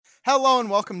Hello and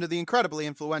welcome to the incredibly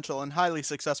influential and highly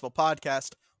successful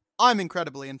podcast. I'm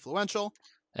incredibly influential.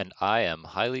 And I am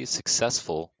highly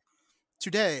successful.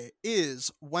 Today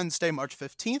is Wednesday, March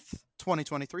 15th,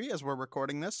 2023 as we're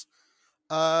recording this.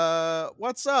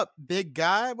 What's up, big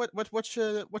guy? What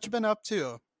you been up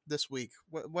to this week?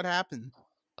 What happened?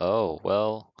 Oh,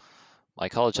 well, my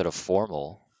college had a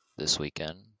formal this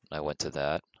weekend. I went to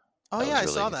that. Oh That yeah, was I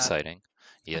really saw that. exciting.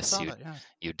 I Yes, saw you that, yeah.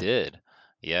 you did.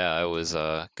 Yeah, I was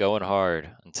going hard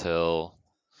until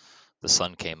the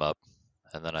sun came up,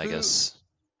 and then I Who guess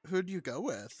who'd you go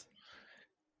with?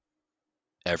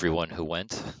 everyone who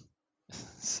went.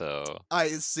 So, I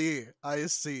see.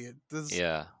 This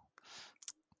yeah.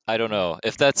 I don't know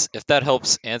if that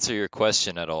helps answer your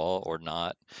question at all or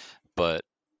not, but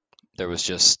there was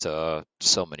just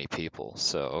so many people.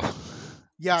 So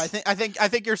Yeah, I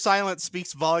think your silence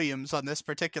speaks volumes on this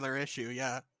particular issue,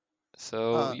 yeah.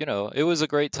 So, Uh it was a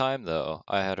great time though.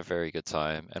 I had a very good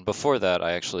time. And before that,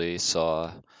 I actually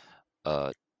saw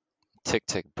uh Tick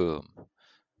Tick Boom,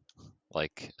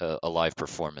 like a live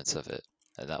performance of it,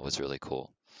 and that was really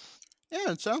cool.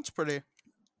 yeah, it sounds pretty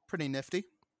nifty.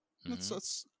 That's hmm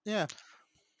that's yeah.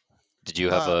 Did you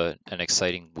have Uh, an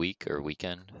exciting week or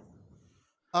weekend?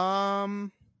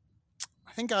 um,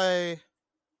 I think it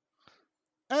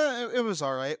was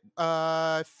all right.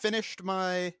 I finished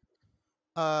my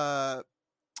uh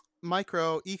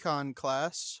micro econ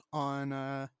class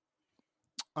on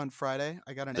Friday.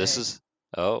 I got an This A. is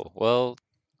Oh, well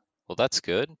that's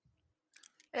good.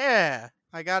 Yeah,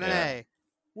 I got an Yeah. A.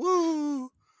 Woo.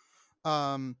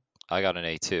 Um, I got an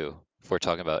A too. If we're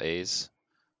talking about A's,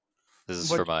 this is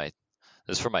what for my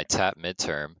this is for my tap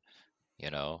midterm, you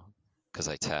know, because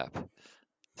I tap.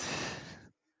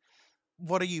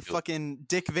 what are you You'll- fucking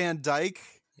Dick Van Dyke?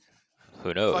 Who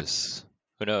Fuck. knows?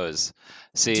 Who knows?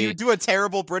 Do you See, do a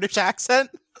terrible British accent?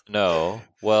 no.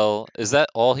 Well, is that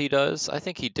all he does? I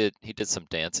think he did some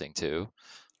dancing too.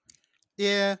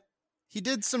 Yeah, he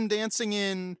did some dancing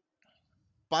in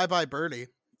Bye Bye Birdie.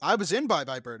 I was in Bye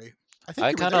Bye Birdie. I think I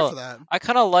you were kind there of for that. I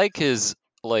kind of like his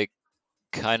like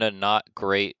kind of not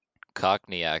great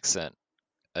Cockney accent.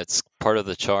 It's part of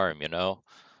the charm, you know?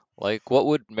 Like what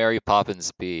would Mary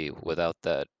Poppins be without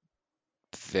that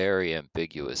very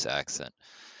ambiguous accent?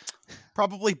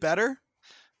 Probably better.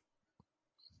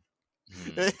 Hmm.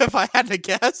 If I had to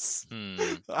guess, Hmm.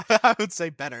 I would say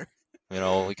better. We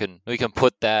can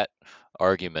put that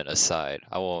argument aside.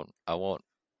 I won't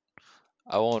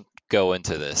go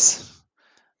into this.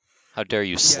 How dare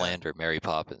you Yeah. slander Mary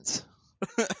Poppins?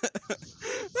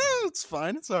 It's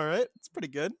fine. It's all right. It's pretty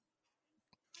good.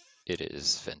 It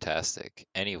is fantastic.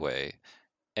 Anyway,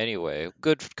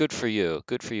 good for you.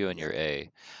 Good for you and Yeah. your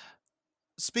A.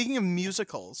 Speaking of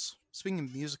musicals,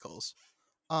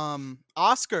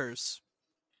 Oscars.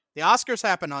 The Oscars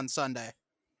happen on Sunday.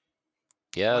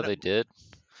 Yeah, What? they did.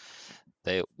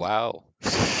 Wow.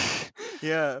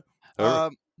 Yeah. Who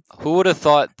Um, who would have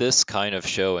thought this kind of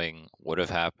showing would have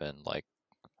happened like,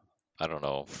 I don't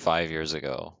know, 5 years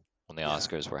ago when the yeah.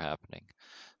 Oscars were happening?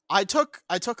 I took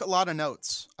a lot of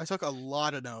notes. I took a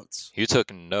lot of notes. You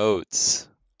took notes.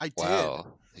 I did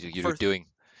Wow. You're for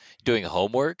doing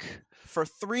homework? for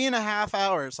 3.5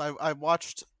 hours. I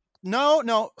watched.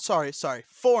 No, sorry,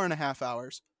 4.5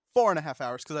 hours. 4.5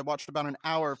 hours because I watched about an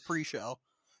hour of pre-show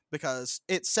because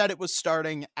it said it was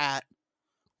starting at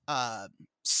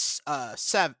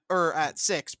 7 or at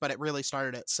 6, but it really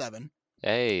started at 7.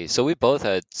 Hey, so we both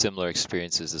had similar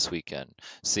experiences this weekend.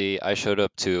 See, I showed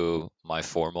up to my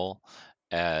formal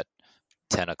at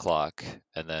 10 o'clock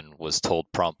and then was told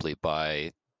promptly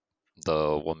by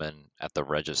the woman at the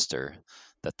register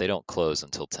that they don't close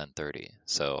until 10:30.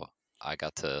 So I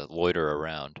got to loiter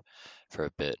around for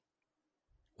a bit.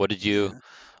 What did you Yeah.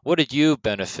 what did you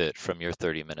benefit from your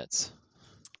 30 minutes?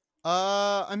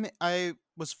 I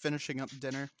was finishing up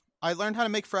dinner. I learned how to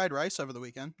make fried rice over the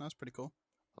weekend. That was pretty cool.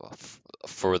 Well,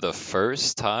 for the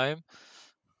first time?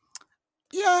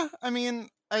 Yeah, I mean,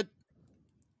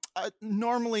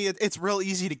 normally it's real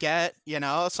easy to get,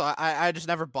 so I just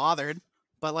never bothered.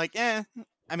 But like, I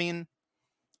mean,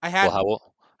 I Well, had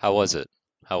how was it?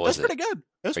 How it was was it? pretty good.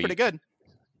 It was Are you pretty good.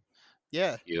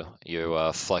 Yeah.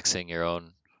 flexing your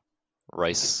own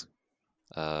rice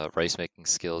rice making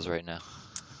skills right now?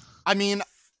 I mean,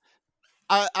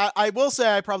 I will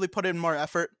say I probably put in more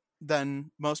effort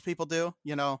than most people do.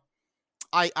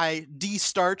 I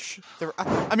de-starch the.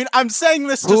 I mean, I'm saying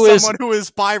this to Who is someone who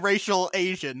is biracial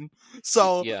Asian,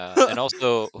 so Yeah, and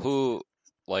also who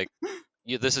like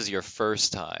this is your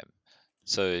first time.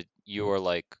 So you are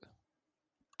like,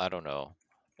 I don't know.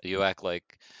 You act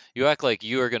like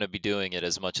you are going to be doing it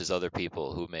as much as other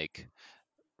people who make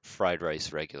fried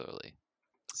rice regularly.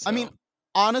 I mean, So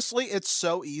honestly, it's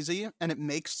so easy and it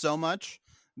makes so much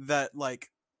that like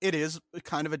it is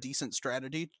kind of a decent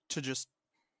strategy to just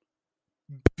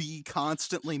be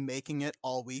constantly making it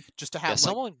all week just to yeah, have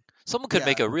like someone could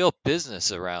make yeah. a real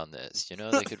business around this.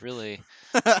 They could really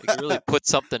put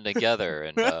something together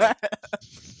and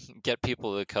get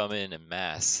people to come in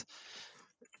mass.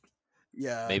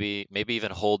 Yeah. Maybe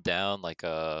even hold down like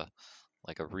a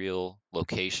real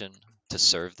location to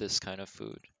serve this kind of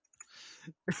food.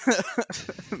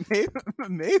 maybe,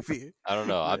 maybe. I don't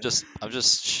know. I'm just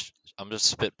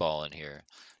spitballing here.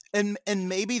 And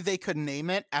maybe they could name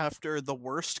it after the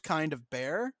worst kind of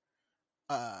bear.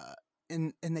 Uh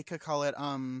and they could call it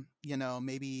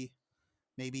maybe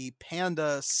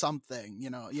panda something,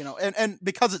 and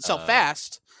because it's so Uh,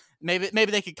 fast, maybe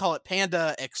they could call it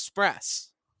Panda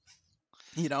Express.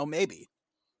 Maybe.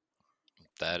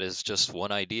 that is just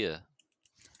one idea.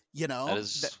 You That know, that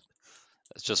is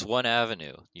that's just one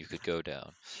avenue you could go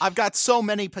down. I've got so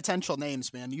many potential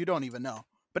names, man. You don't even know.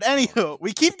 But Oh, anywho,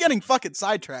 we keep getting fucking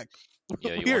sidetracked.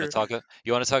 yeah, We're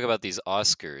you want to talk about these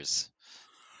Oscars?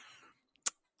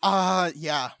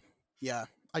 yeah. Yeah,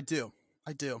 I do.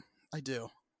 I do. I do.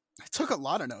 I took a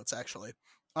lot of notes actually.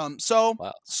 So Wow. So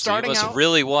you starting must out,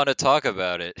 really want to talk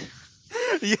about it.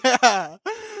 yeah,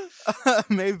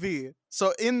 maybe.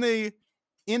 So in the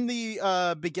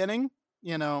beginning,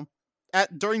 you know,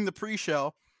 at during the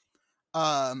pre-show,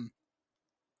 um,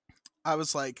 I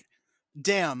was like,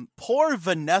 damn, poor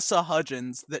Vanessa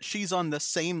Hudgens that she's on the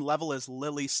same level as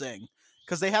Lily Singh.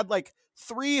 Because they had like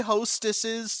three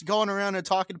hostesses going around and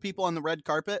talking to people on the red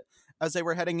carpet as they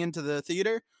were heading into the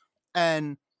theater.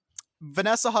 And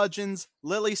Vanessa Hudgens,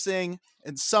 Lily Singh,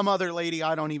 and some other lady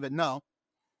I don't even know.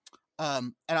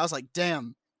 And I was like,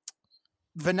 damn,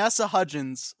 Vanessa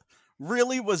Hudgens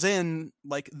really was in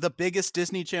like the biggest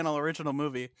Disney Channel original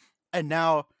movie. And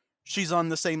now she's on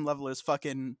the same level as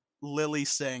fucking Lily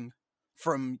Singh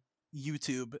from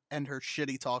YouTube and her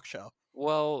shitty talk show.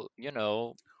 Well,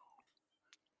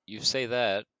 you say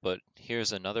that, but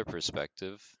here's another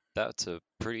perspective. That's a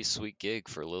pretty sweet gig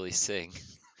for Lily Singh.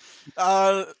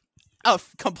 Uh, a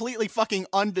completely fucking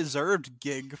undeserved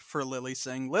gig for Lily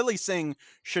Singh. Lily Singh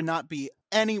should not be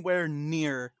anywhere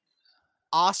near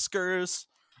Oscars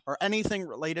or anything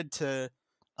related to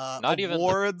Not even the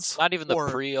awards not even the or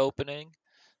pre-opening.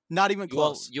 not even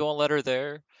close. You won't let her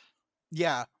there?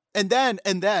 Yeah. And then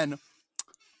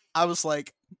I was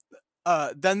like,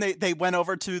 then they went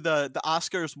over to the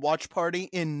Oscars watch party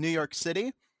in New York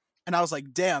City, and I was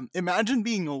like, damn, imagine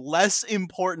being less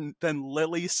important than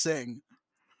Lily Singh,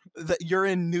 that you're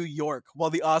in New York while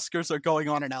the Oscars are going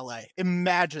on in LA.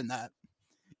 Imagine that.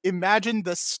 Imagine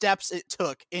the steps it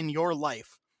took in your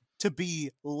life to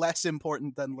be less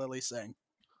important than Lily Singh.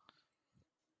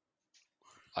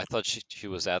 I thought she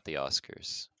was at the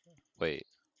Oscars. Wait,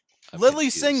 I'm Lily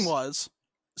Singh confused. was.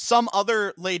 Some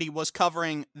other lady was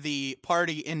covering the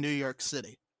party in New York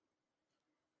City.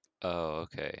 Oh,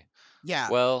 okay. Yeah.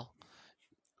 Well,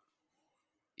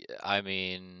 I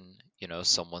mean,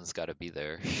 someone's got to be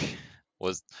there.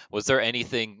 Was was there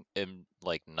anything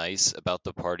like nice about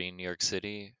the party in New York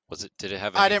City? Did it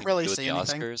have I didn't anything to really do with see the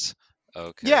anything. Oscars?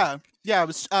 Okay, Yeah. Yeah, it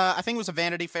was I think it was a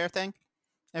Vanity Fair thing.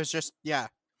 It was just yeah.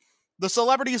 The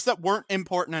celebrities that weren't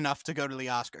important enough to go to the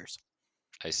Oscars.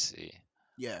 I see.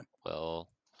 Yeah. Well,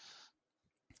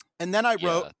 And then I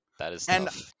wrote, yeah, that is and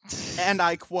tough. and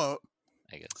I quote,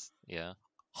 I guess. Yeah.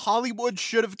 Hollywood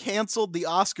should have canceled the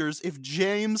Oscars if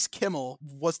James Kimmel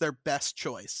was their best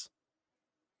choice.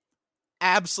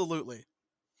 Absolutely.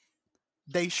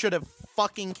 They should have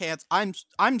fucking canceled.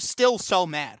 I'm still so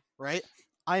mad, right?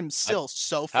 I'm I, still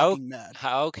so how fucking mad.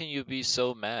 how can you be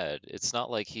so mad? It's not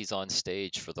like he's on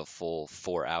stage for the full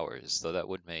 4 hours, though that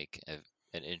would make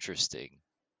an interesting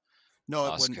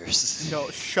No, it wouldn't. Oscars. No,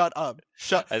 shut up.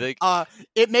 Shut. I think.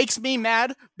 It makes me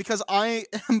mad because I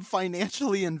am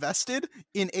financially invested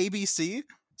in ABC.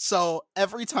 So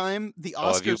every time the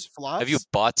Oh, Oscars have you flops,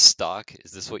 bought stock?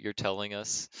 Is this what you're telling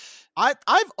us?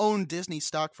 I've owned Disney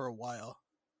stock for a while.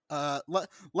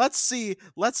 Let's see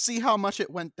how much it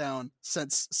went down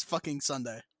since fucking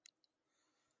Sunday.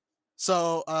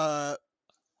 So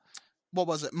what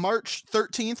was it? March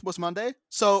 13th was Monday.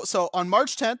 So on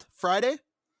March 10th, Friday,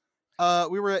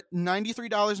 we were at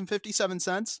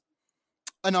 $93.57.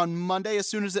 And on Monday, as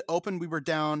soon as it opened, we were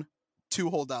down $2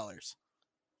 whole.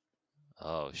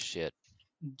 Oh shit.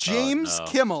 Oh James no.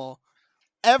 Kimmel,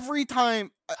 every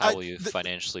time How will you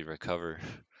financially recover?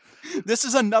 this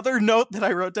is another note that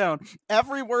I wrote down.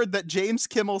 Every word that James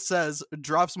Kimmel says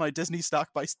drops my Disney stock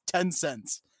by 10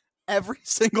 cents. Every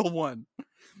single one.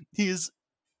 He's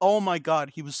Oh my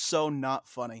god, he was so not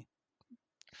funny.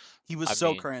 He was I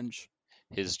so mean, cringe.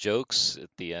 his jokes at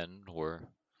the end were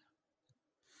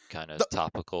kind The, of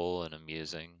topical and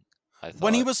amusing. I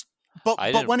when he thought. was,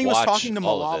 I but didn't when he was watch talking to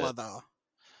all of it. Malala though,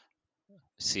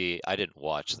 See, I didn't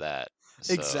watch that.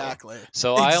 So exactly.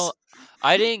 so I Ex- don't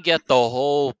I didn't get the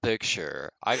whole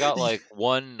picture. I got like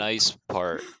one nice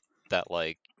part that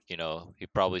like, he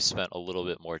probably spent a little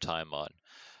bit more time on.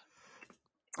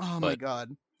 oh my But,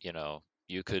 god,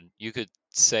 you could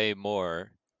say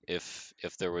more if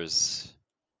there was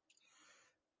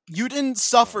you didn't more.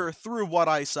 suffer through what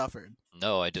I suffered.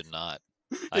 No, I did not.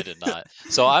 I did not.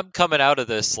 So I'm coming out of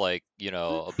this like,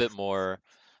 a bit more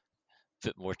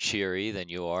cheery than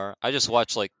you are. I just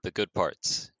watch like the good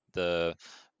parts. The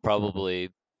probably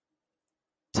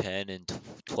 10 and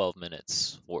 12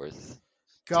 minutes worth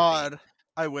to me. God,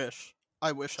 I wish.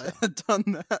 I wish I So, had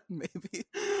done that maybe.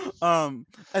 And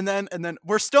then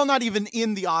we're still not even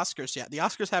in the Oscars yet. The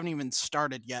Oscars haven't even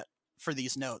started yet for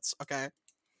these notes, okay?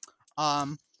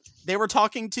 Um they were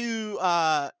talking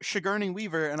to Sigourney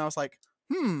Weaver and I was like,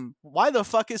 why the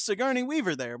fuck is Sigourney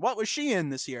Weaver there? What was she in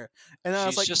this year? And then I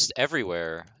was she's like, just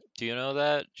everywhere. Do you know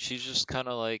that? She's just kind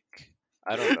of like,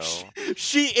 I don't she, know.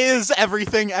 she is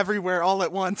everything everywhere all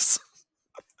at once.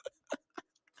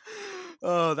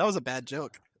 Oh, that was a bad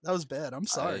joke. That was bad. I'm I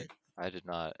sorry. I did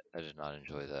not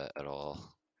enjoy that at all.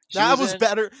 She That was was in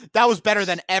better. That was better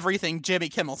than everything Jimmy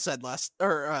Kimmel said last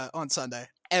or on Sunday.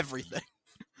 Everything.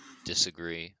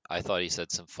 Disagree. I thought he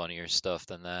said some funnier stuff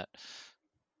than that.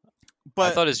 I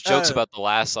But thought his jokes about the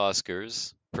last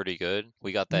Oscars pretty good.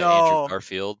 We got that Andrew no,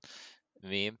 Garfield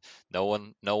meme. No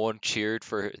one cheered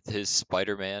for his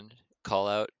Spider-Man call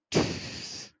out.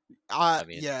 I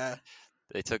mean, yeah,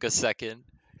 they took a second.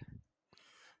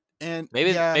 and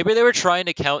Maybe yeah, maybe they were trying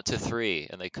to count to 3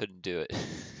 and they couldn't do it.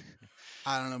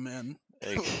 I don't know, man.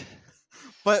 Like,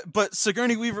 But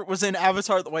Sigourney Weaver was in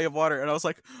Avatar: The Way of Water, and I was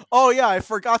like, oh yeah, I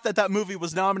forgot that movie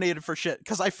was nominated for shit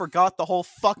because I forgot the whole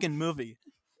fucking movie.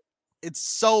 It's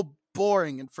so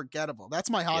boring and forgettable. That's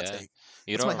my hot yeah. take.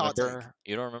 You That's don't my hot take. remember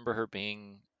you don't remember her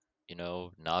being,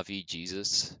 Navi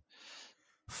Jesus?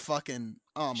 Fucking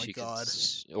oh my She could god.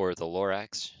 or the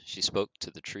Lorax. She spoke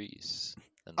to the trees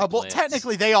and the Well, plants.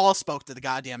 technically, they all spoke to the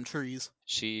goddamn trees.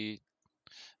 She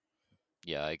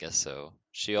Yeah, I guess so.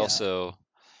 She Yeah, also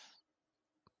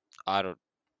I don't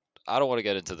I don't want to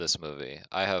get into this movie.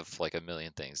 I have like a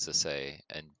million things to say,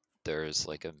 and there's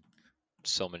like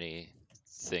so many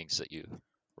things that you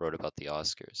wrote about the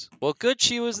Oscars. Well, good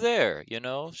she was there,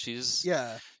 She's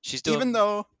yeah. she's Even doing.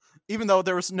 though, even though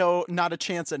there was not a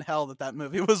chance in hell that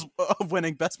movie was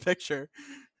winning Best Picture.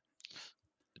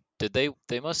 Did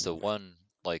they must have won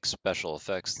like special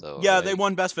effects though, Yeah, they right?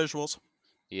 won Best Visuals,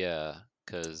 Yeah,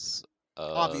 cuz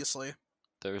uh obviously.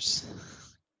 there's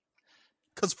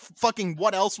Because fucking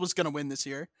what else was gonna win this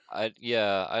year? I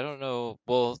don't know.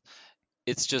 Well,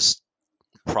 it's just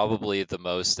probably the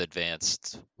most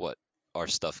advanced what our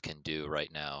stuff can do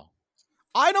right now.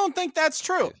 I don't think that's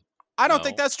true. If I don't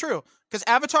think no, that's true. Because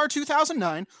Avatar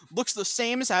 2009 looks the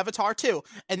same as Avatar 2,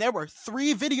 and there were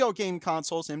 3 video game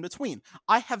consoles in between.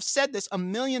 I have said this a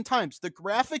million times. The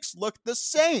graphics look the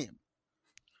same.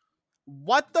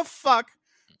 What the fuck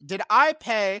did I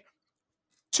pay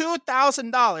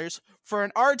 $2,000 for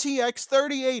an RTX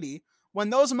 3080 when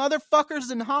those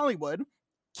motherfuckers in Hollywood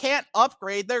can't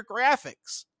upgrade their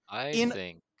graphics I in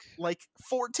think like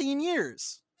 14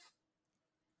 years?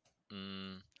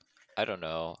 mm, I don't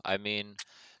know. I mean,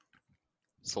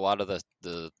 it's a lot of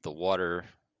the water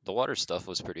stuff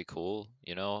was pretty cool,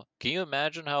 Can you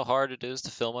imagine how hard it is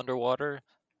to film underwater?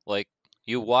 Like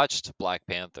you watched Black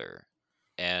Panther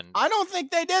and I don't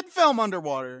think they did film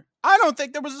underwater. I don't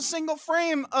think there was a single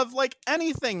frame of like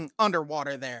anything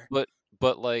underwater there.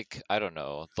 but like I don't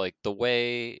know, like the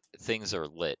way things are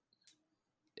lit,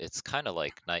 it's kind of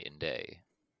like night and day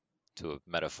to a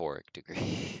metaphoric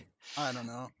degree. I don't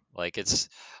know. Like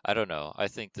I don't know. I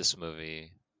think this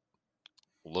movie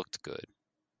looked good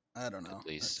I don't at know.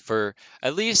 least for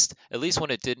at least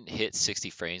when it didn't hit 60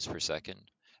 frames per second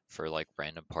for like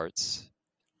random parts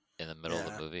in the middle of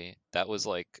Yeah. the movie. That was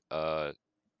like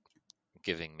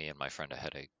giving me and my friend a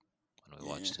headache when we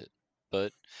Yeah. watched it.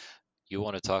 But you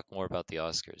want to talk more about the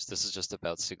Oscars? This is just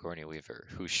about Sigourney Weaver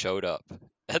who showed up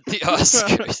at the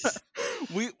Oscars.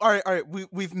 We all right.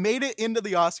 We've made it into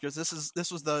the Oscars.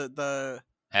 This was the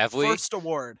Have we? first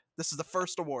award. This is the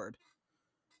first award.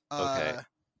 Okay.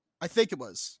 I think it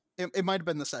was. It might have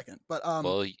been the second, but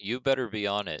Well, you better be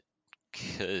on it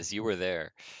because you were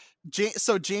there.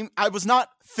 So Jamie, I was not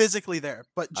physically there,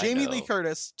 but I know.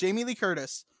 Jamie Lee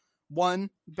Curtis won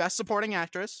Best Supporting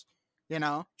Actress. You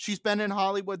know, she's been in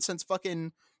Hollywood since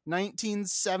fucking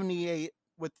 1978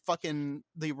 with fucking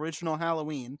the original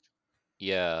Halloween.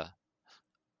 Yeah.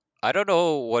 I don't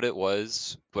know what it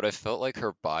was, but I felt like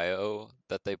her bio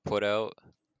that they put out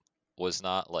was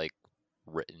not like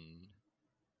written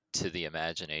to the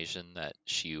imagination that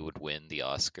she would win the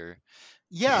Oscar.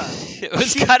 Yeah, It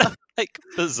was she kind of like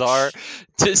bizarre sh-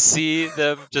 to see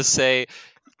them just say,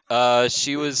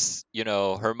 she was,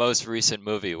 her most recent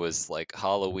movie was like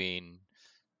Halloween,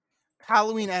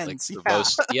 Halloween like ends. the Yeah.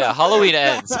 most, yeah, Halloween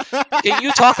Ends. Can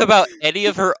you talk about any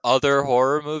of her other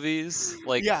horror movies?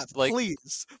 Yeah, Like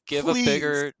please. give a Please.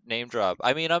 bigger name drop.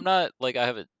 I mean, I'm not like I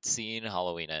haven't seen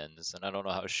Halloween Ends, and I don't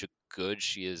know how good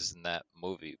she is in that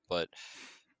movie, but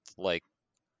like,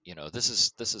 this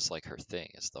is like her thing.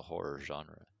 It's the horror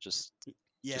genre. Just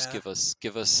Yeah.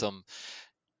 give us some.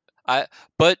 I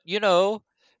but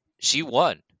she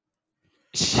won.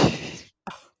 All right,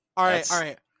 all That's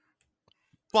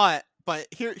right. But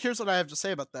here's what I have to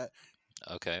say about that.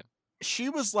 okay. She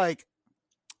was like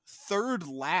third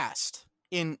last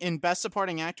in best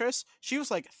supporting actress. She was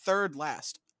like third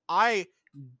last. I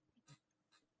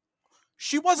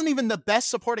She wasn't even the best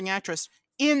supporting actress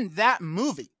in that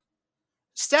movie.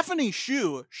 Stephanie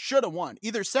Hsu should have won.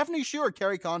 Either Stephanie Hsu or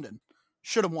Carrie Condon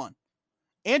should have won.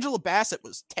 Angela Bassett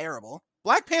was terrible.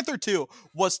 Black Panther 2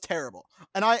 was terrible.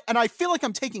 And I feel like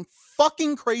I'm taking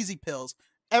fucking crazy pills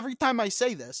every time I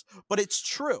say this, but it's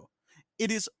true.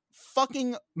 It is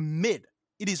fucking mid.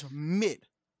 It is mid.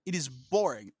 It is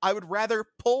boring. I would rather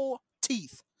pull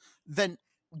teeth than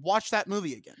watch that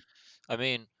movie again. I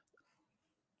mean,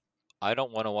 I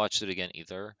don't want to watch it again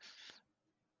either.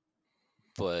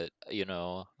 But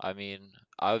I mean,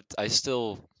 I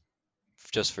still,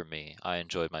 just for me, I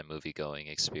enjoyed my movie going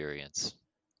experience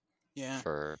Yeah.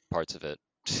 for parts of it.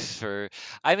 For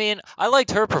I mean, I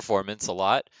liked her performance a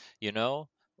lot. You know,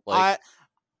 like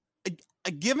I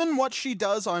Given what she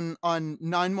does on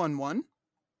 911,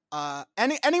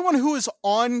 anyone who is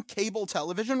on cable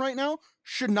television right now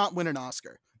should not win an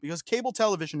Oscar because cable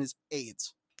television is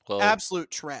AIDS. well,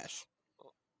 Absolute trash.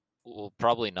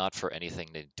 probably not for anything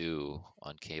they do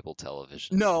on cable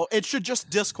television. No, it should just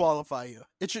disqualify you.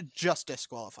 It should just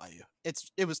disqualify you.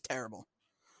 It was terrible.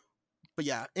 But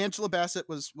yeah, Angela Bassett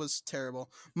was terrible.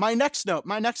 My next note,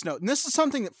 and this is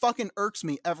something that fucking irks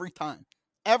me every time.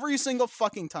 Every single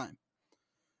fucking time.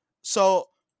 So,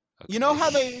 you know Okay. how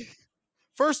they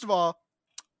first of all,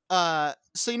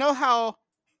 so you know how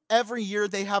every year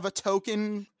they have a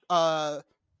token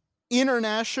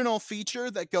international feature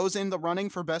that goes in the running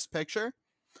for best picture,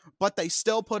 but they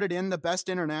still put it in the best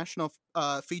international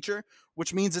feature,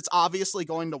 which means it's obviously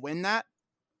going to win that.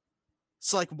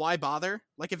 So like why bother?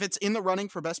 Like if it's in the running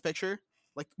for best picture,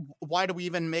 like why do we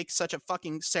even make such a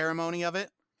fucking ceremony of it?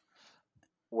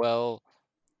 Well,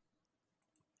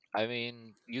 I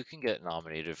mean, you can get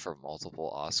nominated for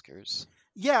multiple Oscars.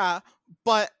 Yeah,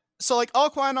 but so like All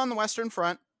Quiet on the Western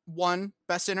Front won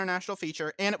Best International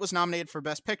Feature and it was nominated for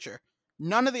Best Picture.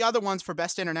 None of the other ones for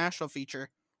Best International Feature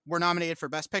were nominated for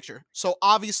Best Picture. So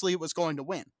obviously it was going to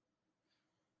win.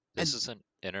 This And is an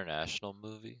international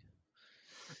movie.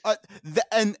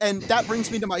 and that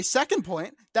brings me to my second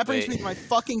point. That brings Wait. me to my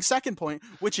fucking second point,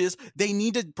 which is they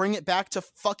need to bring it back to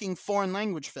fucking foreign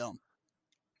language film.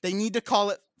 They need to call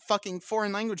it fucking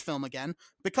foreign language film again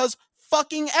because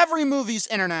fucking every movie's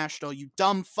international, you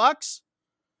dumb fucks.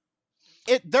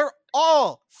 They're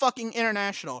all fucking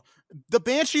international. The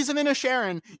Banshees of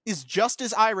Inisherin is just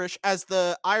as Irish as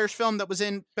the Irish film that was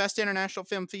in Best International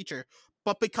Film Feature.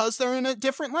 But because they're in a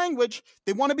different language,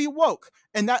 they want to be woke.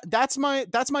 And that's my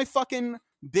fucking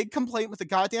big complaint with the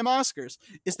goddamn Oscars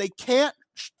is they can't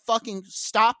fucking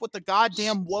stop with the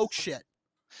goddamn woke shit.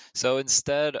 So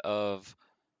instead of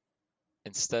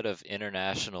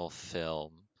international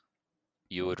film,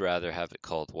 you would rather have it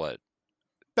called what?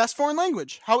 Best foreign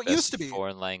language, how it used Best to be.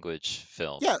 foreign language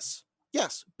film. Yes.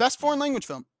 Yes. Best Hmm. foreign language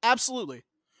film. Absolutely.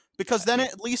 Because then Yeah,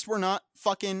 at least we're not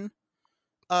fucking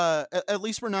at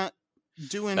least we're not that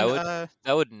doing would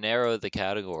that would narrow the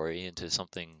category into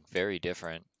something very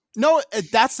different. no,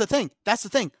 that's the thing. That's the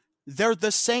thing. They're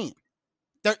the same.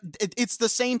 It's the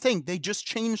same thing. They just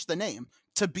changed the name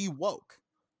to be woke.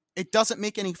 It doesn't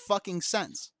make any fucking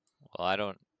sense. Well, I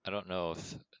don't know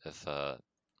if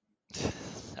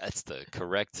that's the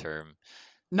correct term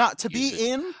Not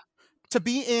usage. to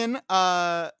be in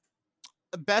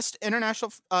best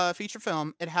international feature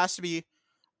film, it has to be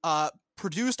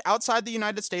produced outside the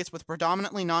United States with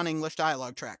predominantly non-English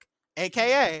dialogue track, Hmm.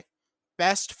 aka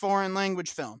best foreign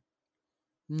language film.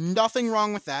 Nothing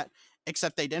wrong with that,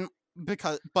 except they didn't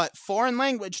but foreign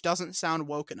language doesn't sound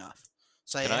woke enough,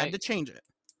 so they Can had I to change it.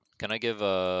 can I give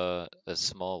a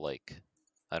small, like,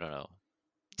 I don't know,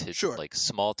 Sure. like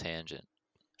small tangent,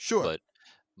 Sure. but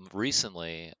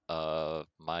recently,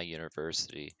 my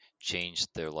university changed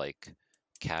their like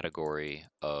category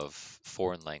of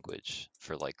foreign language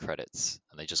for like credits,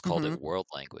 and they just called Hmm. it world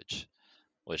language,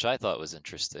 which I thought was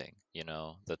interesting. You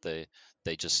know, that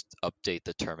they just update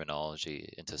the terminology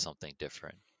into something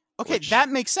different. Okay, Which, that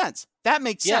makes sense. That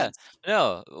makes yeah, sense.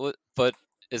 no, but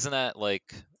isn't that like,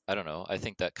 I don't know? I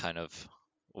think that kind of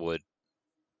would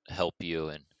help you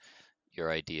in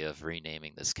your idea of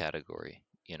renaming this category.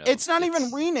 You know, It's not even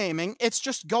it's renaming, it's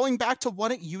just going back to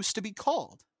what it used to be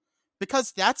called.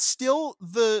 Because that's still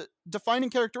the defining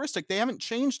characteristic. They haven't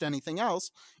changed anything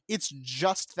else. It's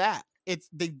just that.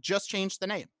 They've just changed the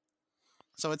name.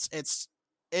 So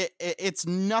it's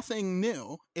nothing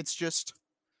new. It's just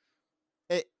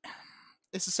it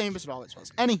it's the same as it always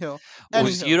was. Anywho,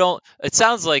 was you anywho. don't. It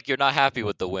sounds like you're not happy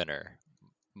with the winner.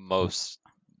 Most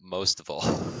most of all.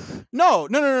 No,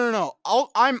 no, no, no, no.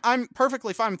 I'm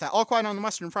perfectly fine with that. All Quiet on the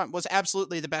Western Front was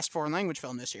absolutely the best foreign language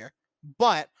film this year.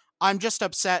 But I'm just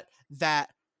upset that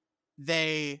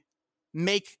they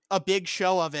make a big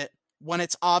show of it when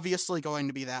it's obviously going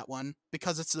to be that one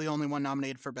because it's the only one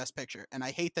nominated for Best Picture. And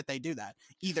I hate that they do that.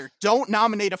 Either don't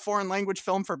nominate a foreign language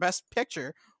film for Best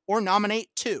Picture or nominate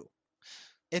two.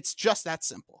 It's just that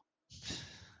simple.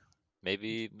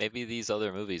 Maybe these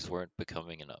other movies weren't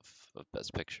becoming enough of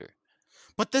Best Picture.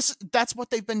 But that's what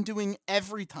they've been doing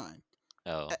every time.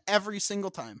 Oh, Every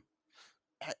single time.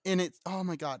 And it, oh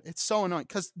my god, it's so annoying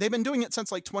because they've been doing it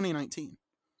since like 2019.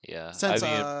 yeah. I Since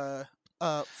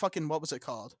mean, fucking what was it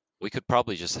called? we could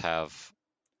probably just have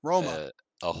Roma.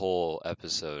 a whole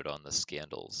episode on the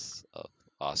scandals of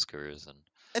Oscars and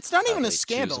It's not how even a they choose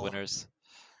scandal. winners.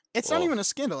 It's not Well, even a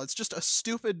scandal. It's just a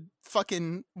stupid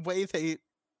fucking way they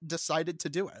decided to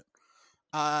do it.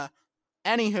 Uh,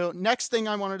 Anywho, next thing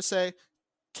I wanted to say,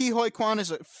 Ki Hoi Kwan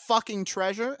is a fucking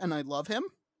treasure, and I love him.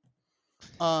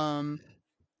 Um,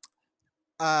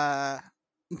 uh,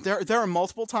 there are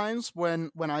multiple times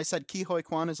when I said Ki Hoi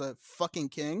Kwan is a fucking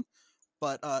king,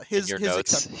 but in your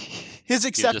notes, his you're just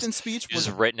acceptance speech you was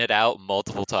just written it out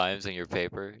multiple times in your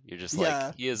paper. You're just like,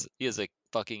 yeah, he is a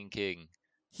fucking king.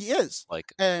 he is,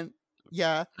 Like, and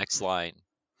yeah, next line,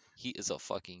 he is a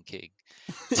fucking king.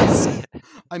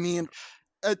 I mean,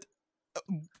 uh,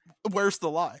 where's the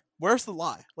lie? Where's the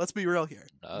lie? Let's be real here.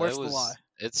 No, Where's the lie?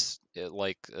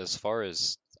 like, as far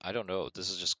as I don't know, this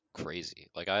is just crazy.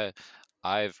 Like,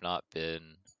 I've not been.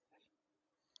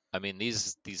 I mean,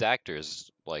 these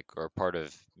actors like are part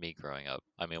of me growing up.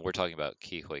 I mean, we're talking about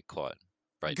Ki Hui Kwan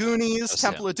right now, Goonies, just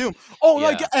him. Temple of Doom. Oh,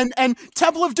 like Yeah, and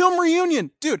Temple of Doom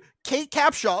reunion, dude. Kate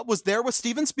Capshaw was there with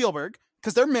Steven Spielberg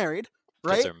because they're married,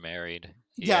 because right? they're married.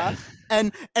 Yeah, Yeah,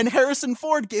 and Harrison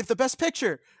Ford gave the best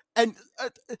picture, and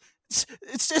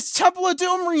it's Temple of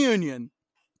Doom reunion.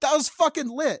 That was fucking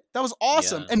lit. That was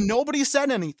awesome, yeah. and nobody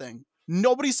said anything.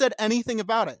 Nobody said anything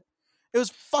about it. It was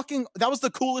fucking. That was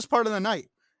the coolest part of the night,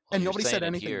 Well, and you're nobody said saying it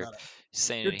anything here. about it. You're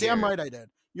saying You're it damn here. right I did.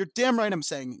 You're damn right I'm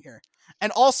saying it here.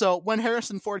 And also, when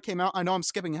Harrison Ford came out, I know I'm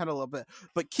skipping ahead a little bit,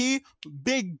 but Key,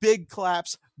 big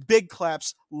claps, big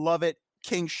claps. Love it.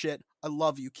 King shit. I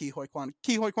love you, Ki Hoi Kwan.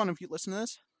 Ki Hoi Kwan, if you listen to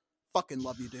this, fucking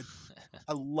love you, dude.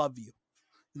 I love you.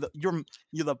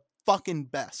 You're the fucking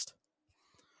best.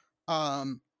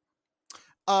 Um,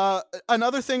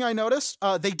 Another thing I noticed,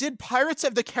 they did Pirates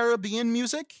of the Caribbean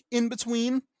music in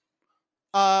between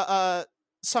uh, uh,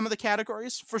 some of the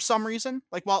categories for some reason.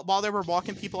 Like while they were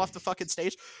walking people off the fucking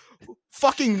stage.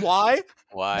 Fucking why?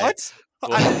 Why? What?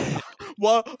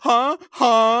 What? Huh?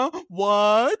 Huh?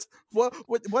 What?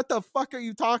 What the fuck are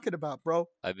you talking about, bro?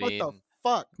 I What the mean,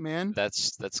 fuck, man?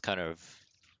 that's kind of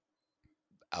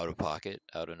out of pocket,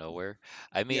 out of nowhere.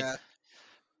 I mean, Yeah.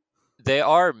 they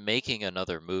are making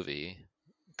another movie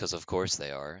because of course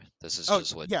they are. This is Oh,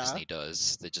 just what yeah. Disney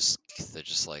does. They're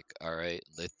just like, all right,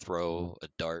 they throw a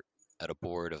dart at a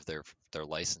board of their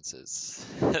licenses.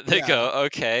 They Yeah. go,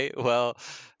 okay, well,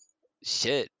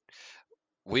 shit,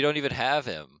 we don't even have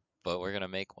him, but we're gonna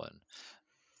make one.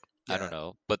 I don't Yeah.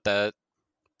 know, but that,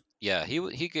 yeah,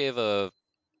 he gave a,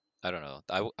 I don't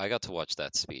know. I got to watch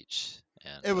that speech,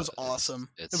 and It was awesome.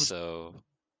 It it's was so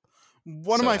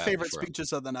one of so my happy favorite for him.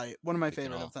 speeches of the night. One of my We can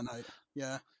favorite of all. the night.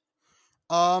 Yeah.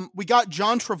 We got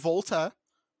John Travolta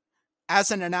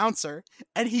as an announcer,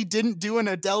 and he didn't do an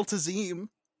Adele Tazim.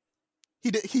 He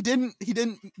didn't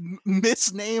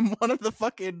misname one of the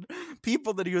fucking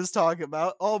people that he was talking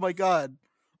about. Oh my god.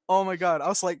 Oh my god. I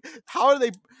was like, how are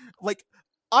they like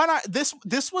this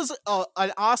was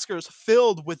an Oscars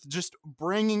filled with just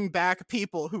bringing back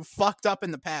people who fucked up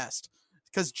in the past.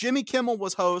 because Jimmy Kimmel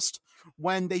was host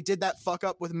when they did that fuck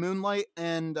up with Moonlight That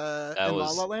and La La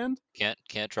was Land.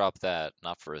 can't drop that,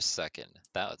 not for a second.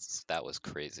 That was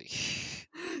crazy.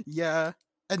 Yeah.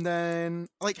 And then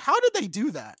like how did they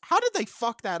do that? How did they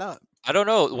fuck that up? I don't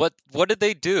know what did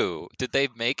they do? Did they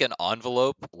make an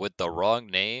envelope with the wrong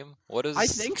name? I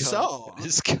think What so.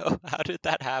 is go? How did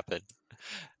that happen?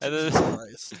 And Jesus then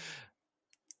Christ.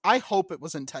 I hope it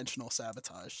was intentional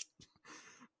sabotage.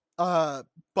 Uh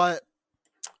but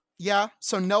yeah,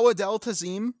 so Noah Del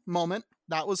Tazim moment.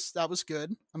 That was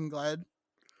good. I'm glad.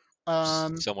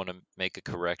 Um someone to make a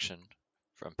correction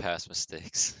from past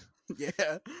mistakes.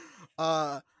 yeah.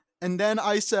 And then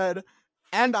I said,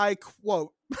 and I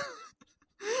quote,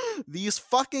 these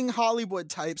fucking Hollywood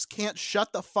types can't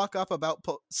shut the fuck up about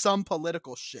some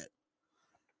political shit.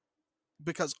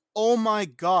 Because, oh my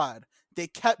god, they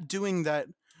kept doing that,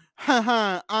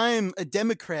 haha, I'm a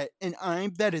Democrat and I'm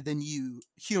better than you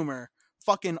humor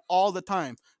fucking all the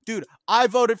time. Dude, I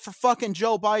voted for fucking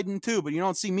Joe Biden too, but you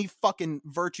don't see me fucking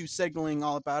virtue signaling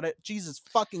all about it. Jesus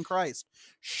fucking Christ.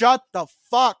 Shut the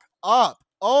fuck up.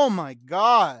 Oh my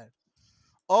god.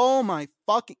 Oh my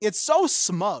fucking. It's so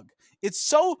smug. It's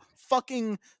so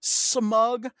fucking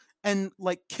smug and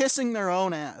like kissing their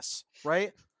own ass,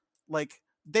 right? Like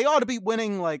they ought to be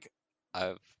winning like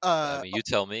I I uh mean, you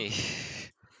tell me.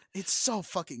 it's so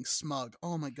fucking smug.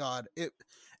 Oh my god.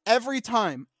 Every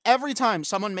time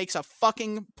someone makes a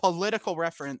fucking political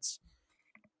reference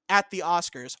at the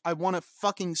Oscars, I want to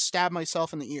fucking stab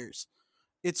myself in the ears.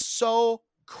 It's so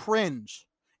cringe.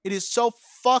 It is so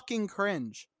fucking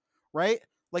cringe, right?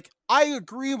 Like I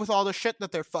agree with all the shit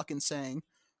that they're fucking saying,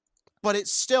 but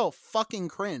it's still fucking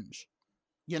cringe,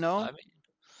 you know?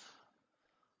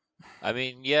 I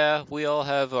mean, yeah, we all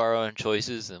have our own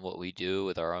choices and what we do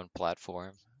with our own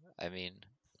platform. I mean,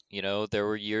 there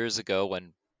were years ago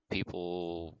when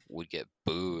people would get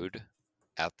booed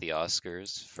at the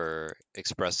Oscars for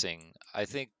expressing, I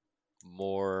think,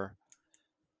 more,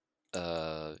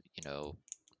 you know,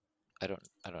 I don't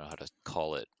know how to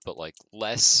call it, but like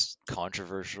less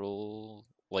controversial,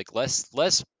 like less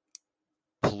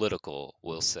political,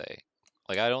 we'll say.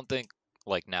 Like I don't think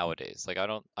like nowadays, like I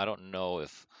don't know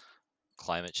if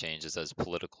climate change is as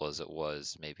political as it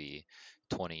was maybe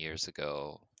 20 years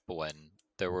ago, but when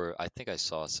there were, I think I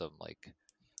saw some like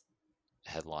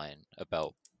headline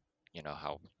about,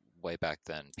 how way back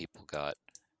then people got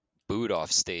booed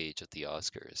off stage at the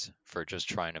Oscars for just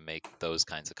trying to make those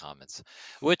kinds of comments.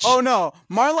 Which, Oh no,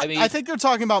 Marlon. I I mean, think you're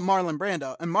talking about Marlon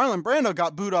Brando, and Marlon Brando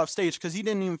got booed off stage because he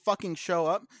didn't even fucking show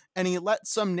up, and he let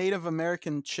some Native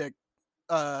American chick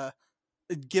uh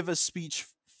give a speech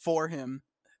for him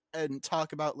and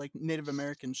talk about like Native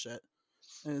American shit.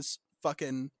 And it's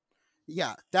fucking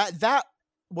yeah. That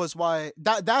was why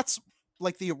that's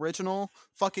like the original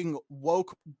fucking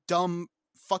woke dumb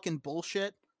fucking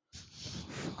bullshit.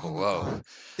 Oh my god, whoa,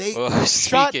 they whoa,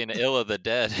 shut. speaking ill of the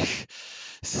dead.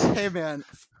 Hey man,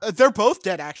 they're both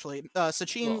dead actually.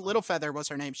 Sacheen Well, Littlefeather was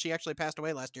her name. She actually passed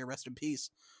away last year. Rest in peace.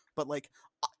 But like,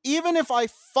 even if I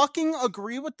fucking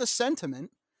agree with the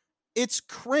sentiment, it's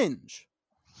cringe.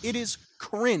 It is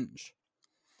cringe.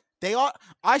 They are.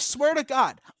 I swear to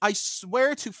God. I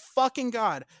swear to fucking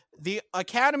God. The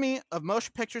Academy of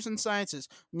Motion Pictures and Sciences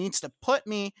needs to put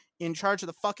me in charge of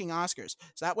the fucking Oscars.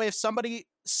 So that way, if somebody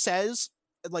says,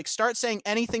 like, start saying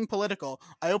anything political,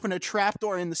 I open a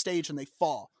trapdoor in the stage and they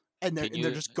fall, and they're can and they're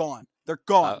you just gone. They're uh,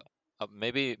 gone.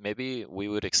 maybe we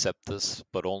would accept this,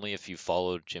 but only if you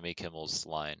followed Jimmy Kimmel's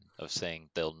line of saying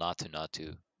they'll not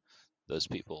to those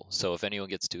people. So if anyone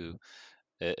gets to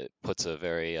it puts a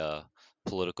very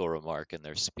political remark in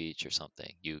their speech or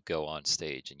something, you go on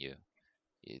stage and you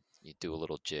do a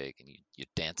little jig and you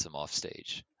dance them off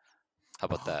stage. How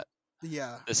about Oh, that?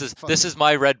 yeah. This is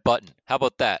my red button. How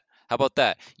about that? How about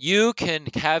that? You can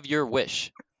have your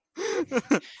wish.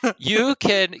 You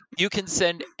can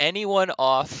send anyone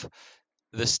off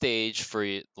the stage for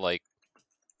like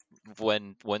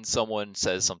when someone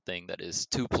says something that is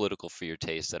too political for your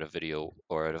taste at a video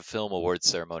or at a film awards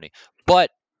ceremony, but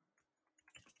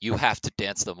you have to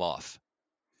dance them off.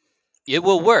 It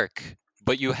will work,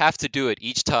 but you have to do it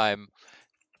each time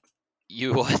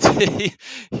you want to,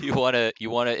 you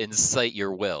want to incite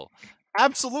your will.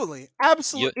 Absolutely. You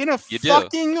Absolutely. In a you do.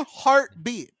 fucking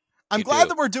heartbeat. I'm You glad do.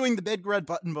 that we're doing the big red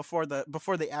button before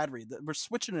the ad read. That we're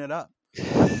switching it up.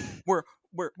 We're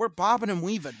we're bobbing and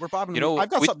weaving. We're bobbing and weaving. I've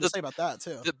got We something to say about that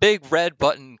too. the big red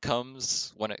button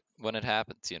comes when it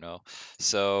happens.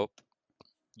 So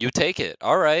you take it.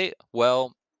 All right.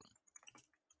 Well,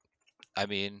 I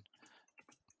mean,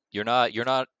 you're not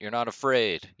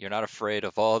afraid. You're not afraid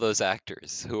of all those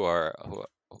actors who are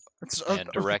and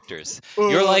directors.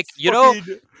 You're like,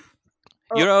 fucking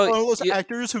you know, all those you,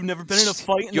 actors who've never been in a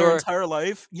fight in their your entire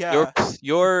life. your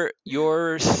Yeah,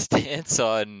 your stance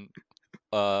on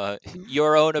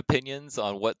your own opinions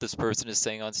on what this person is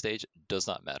saying on stage does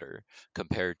not matter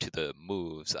compared to the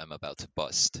moves I'm about to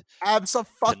bust to knock this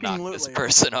abso-fucking-lutely.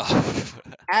 person off.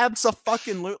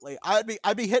 Abso-fucking-lutely.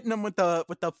 I'd be hitting them with the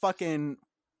fucking.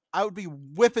 I would be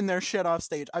whipping their shit off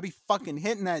stage. I'd be fucking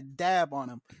hitting that dab on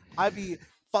them. I'd be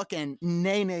fucking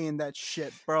nay-naying that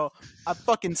shit, bro. I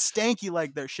fucking stanky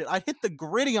like their shit. I'd hit the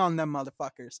gritty on them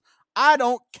motherfuckers. I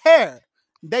don't care.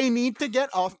 They need to get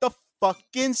off the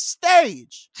fucking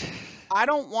stage. I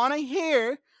don't want to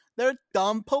hear their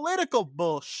dumb political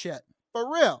bullshit.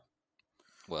 For real.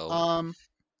 Well, Um,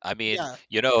 I mean, yeah.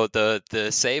 the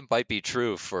same might be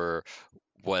true for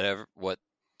whatever what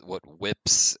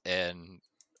whips and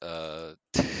uh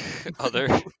other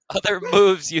other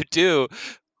moves you do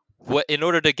what in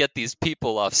order to get these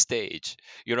people off stage.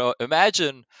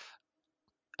 Imagine,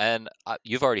 and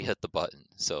you've already hit the button,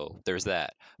 so there's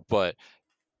that. But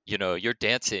your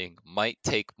dancing might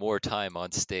take more time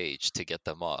on stage to get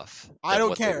them off I than don't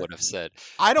what they care. would have said.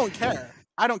 I don't care.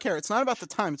 I don't care. It's not about the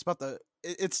time. It's about the.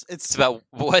 It's It's about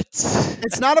what?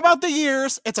 It's not about the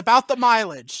years. It's about the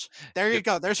mileage. There you You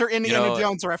go. There's your you Indiana know,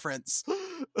 Jones reference.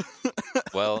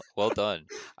 well done.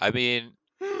 I mean,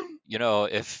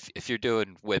 if you're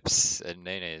doing whips and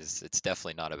nays, it's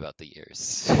definitely not about the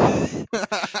years.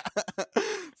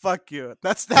 Fuck you.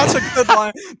 That's a good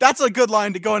line. That's a good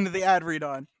line to go into the ad read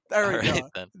on. There All we right go.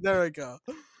 then. There we go.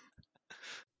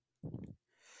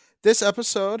 This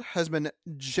episode has been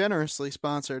generously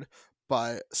sponsored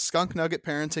by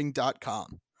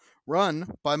skunknuggetparenting.com,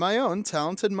 run by my own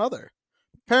talented mother.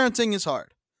 Parenting is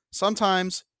hard.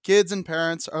 Sometimes kids and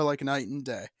parents are like night and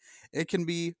day. It can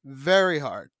be very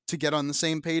hard to get on the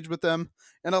same page with them,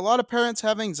 and a lot of parents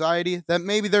have anxiety that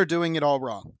maybe they're doing it all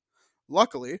wrong.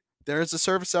 Luckily, there is a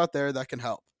service out there that can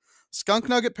help. Skunk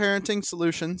Nugget Parenting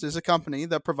Solutions is a company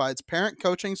that provides parent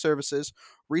coaching services,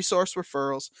 resource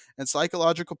referrals, and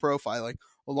psychological profiling,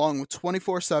 along with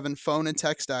 24/7 phone and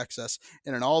text access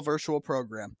in an all virtual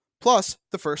program. Plus,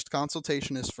 the first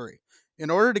consultation is free. In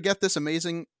order to get this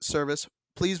amazing service,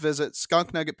 please visit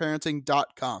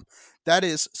skunknuggetparenting.com. That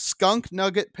is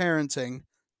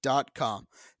skunknuggetparenting.com.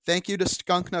 Thank you to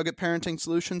Skunk Nugget Parenting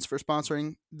Solutions for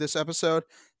sponsoring this episode.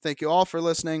 Thank you all for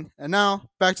listening. And now,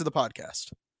 back to the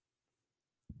podcast.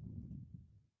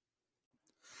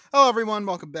 Hello, everyone.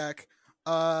 Welcome back.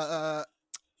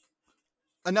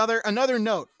 Another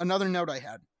note I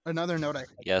had.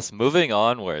 Yes, moving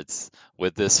onwards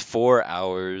with this 4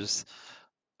 hours.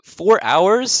 4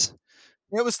 hours?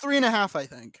 It was 3.5, I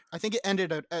think. I think it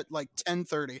ended at like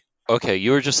 10:30. Okay,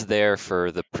 you were just there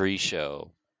for the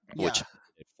pre-show, Yeah, which is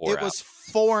 4 it hours. was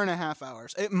 4.5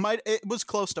 hours. It was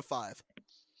close to 5.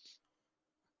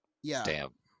 Yeah, Damn.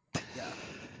 yeah.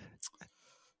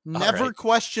 Never right.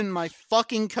 question my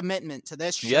fucking commitment to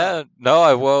this show. Yeah, no,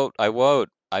 I won't.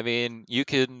 I mean, you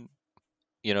can,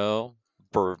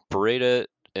 berate it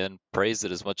and praise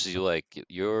it as much as you like.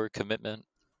 Your commitment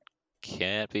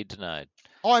can't be denied.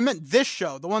 Oh, I meant this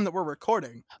show, the one that we're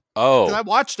recording. Because I Oh,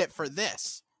 watched it for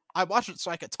this. I watched it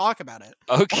so I could talk about it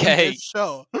on okay. this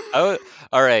show. All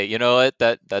right. You know what?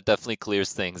 That definitely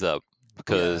clears things up Yeah,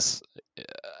 because,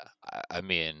 I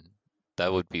mean,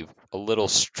 that would be a little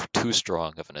too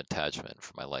strong of an attachment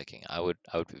for my liking. I would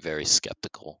be very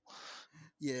skeptical,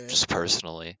 yeah. just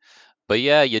personally. But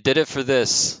yeah, you did it for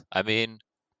this. I mean,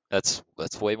 that's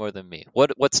way more than me.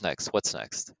 What's next? What's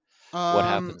next? What Um,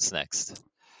 happens next?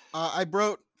 I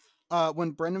wrote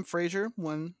when Brendan Fraser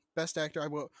won Best Actor. I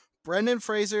wrote Brendan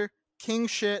Fraser, king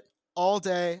shit all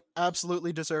day,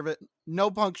 absolutely deserve it. No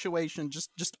punctuation,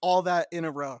 just all that in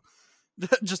a row,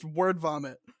 just word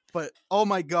vomit. But oh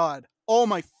my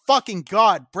fucking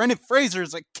god, Brendan Fraser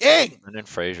is a king. Brendan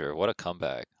Fraser, what a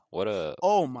comeback!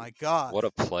 Oh my god. What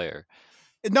a player!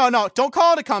 No, don't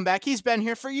call it a comeback. He's been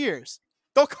here for years.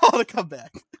 Don't call it a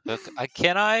comeback. Look,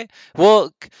 can I?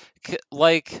 Well,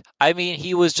 like, I mean,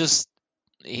 he was just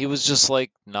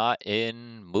like not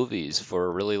in movies for a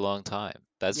really long time.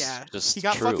 That's Yeah, just he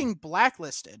got true. fucking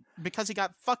blacklisted because he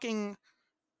got fucking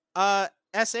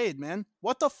SA'd, man.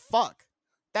 What the fuck?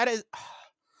 That is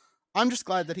I'm just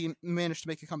glad that he managed to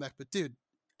make a comeback, but dude,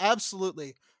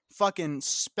 absolutely fucking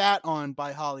spat on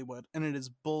by Hollywood, and it is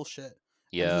bullshit. And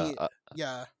Yeah,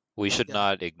 yeah, we should yeah,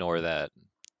 not ignore that.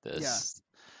 yeah,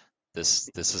 This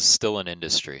is still an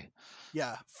industry.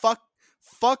 yeah. Fuck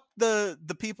the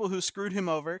people who screwed him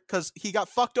over, because he got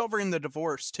fucked over in the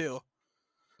divorce too.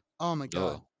 Oh my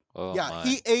god. Oh Yeah, my.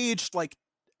 he aged like,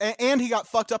 and he got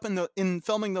fucked up in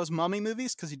filming those mummy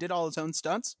movies because he did all his own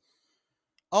stunts.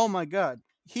 Oh my god.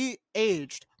 He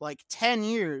aged like 10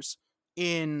 years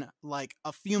in like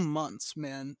a few months,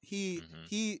 man.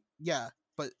 Hmm. Yeah,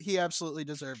 but he absolutely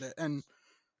deserved it, and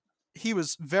he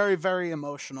was very very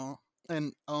emotional.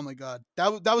 And oh my god,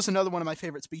 that was another one of my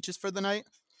favorite speeches for the night.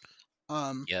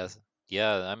 Um, Yeah,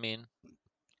 yeah. I mean,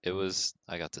 it was.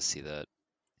 I got to see that.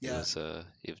 It yeah, was.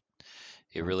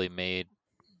 It really made.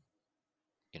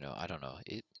 I don't know.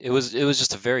 It was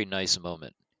just a very nice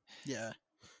moment. yeah.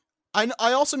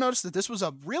 I also noticed that this was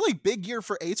a really big year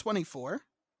for A24.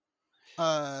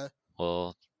 Uh,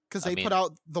 Well, because I they put mean,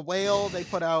 out The Whale, they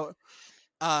put out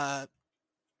uh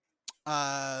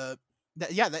uh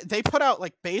yeah, they put out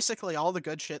like basically all the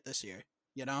good shit this year.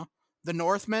 You know, The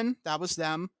Northman, that was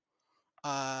them. did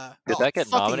Oh that get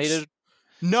fucking nominated?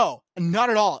 no, not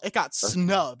at all. It got Okay.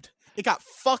 snubbed. It got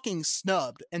fucking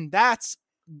snubbed, and that's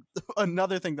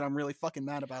another thing that I'm really fucking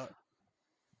mad about.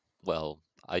 Well,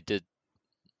 I did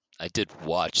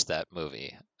watch that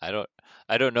movie. I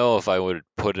don't know if I would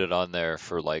put it on there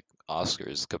for like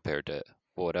Oscars compared to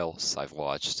what else I've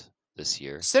watched this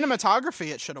year. Cinematography,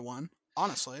 it should have won.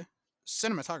 Honestly,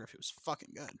 cinematography was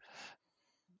fucking good.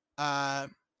 Uh,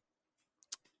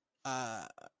 uh,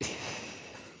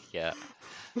 Yeah.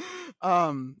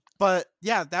 but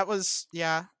yeah, that was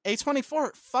yeah.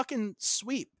 A24 fucking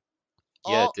sweep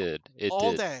Yeah, it all did. It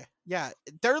all did. day. Yeah,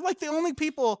 they're like the only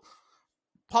people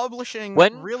publishing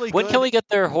When really when can good. we get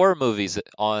their horror movies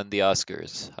on the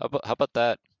Oscars? How about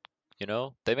that?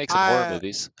 They make some horror I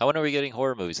movies. When are we getting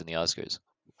horror movies in the Oscars?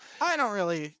 I don't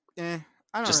really. I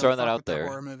don't Just really throwing that fuck out with their there.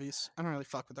 horror movies. I don't really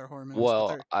fuck with their horror movies, but Well,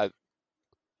 they're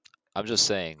I'm just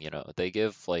saying, they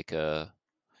give like a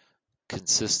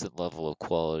consistent level of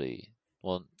quality.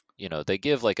 Well, they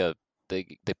give like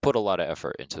they put a lot of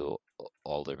effort into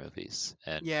all their movies,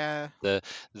 and yeah. the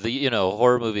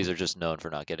horror movies are just known for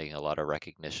not getting a lot of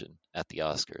recognition at the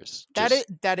Oscars. Just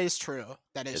That is true.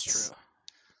 That is it's true.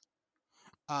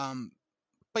 Um,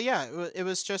 but yeah, it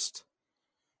was just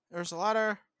there's a lot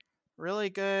of really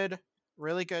good,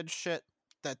 really good shit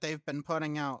that they've been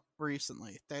putting out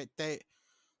recently. They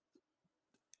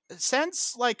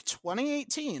since like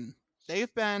 2018,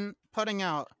 they've been putting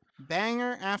out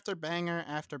banger after banger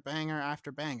after banger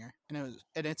after banger, and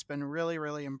it's been really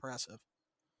really impressive.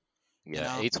 You Yeah,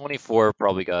 know, A24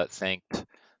 probably got thanked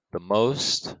the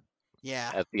most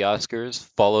yeah, at the Oscars,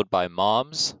 followed by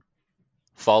Moms,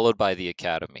 followed by the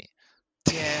Academy.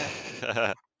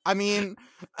 yeah. I mean,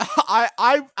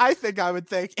 I think I would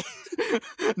think.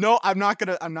 No, I'm not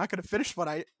gonna finish what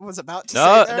I was about to say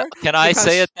No, no, there can I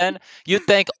say because it then? You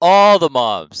thank all the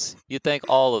moms. You thank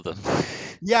all of them.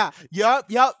 yeah, yep.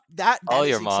 That All is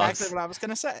your exactly moms. what I was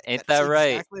gonna say. Ain't That is that right?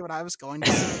 exactly what I was going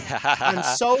to say. I'm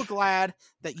so glad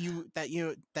that you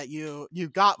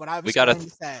got what I we was gotta going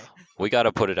to say. we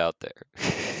gotta put it out there.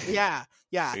 Yeah,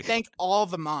 yeah. Thank all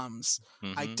the moms.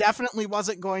 I Hmm. definitely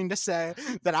wasn't going to say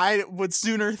that I would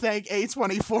sooner thank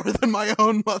A24 than my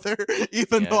own mother,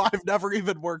 even Yeah. though I've never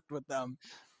even worked with them.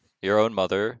 Your own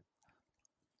mother,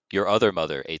 your other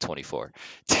mother, A24.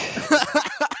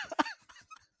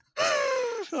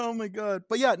 Oh my god.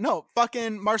 But yeah, no,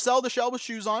 fucking Marcel the Shell with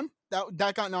Shoes On.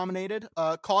 That got nominated.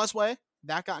 Causeway,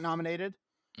 that got nominated.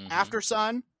 Hmm. After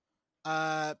Sun,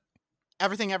 uh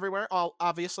Everything Everywhere, all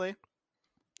obviously.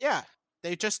 Yeah.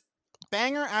 They just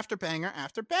banger after banger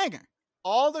after banger.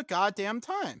 All the goddamn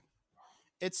time.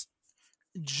 It's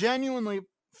genuinely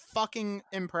fucking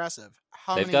impressive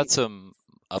how They've got many some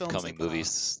films they upcoming put out.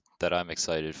 movies that I'm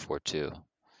excited for too.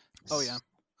 Oh yeah.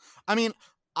 I mean,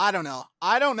 I don't know.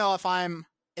 I don't know if I'm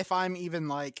even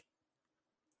like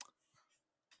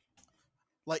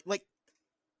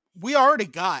we already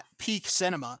got peak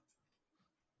cinema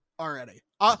already.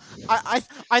 I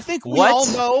think we all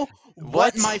What? know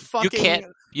what my What? You can't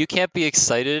fucking you can't be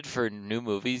excited for new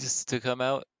movies to come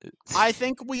out? I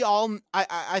think we all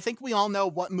know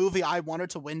what movie I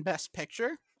wanted to win Best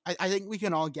Picture. I think we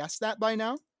can all guess that by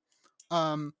now.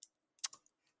 Um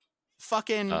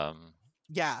fucking Um,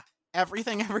 yeah,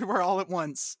 Everything Everywhere All at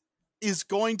Once is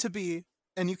going to be,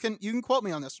 and you can quote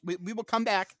me on this. We will come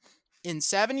back in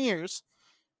 7 years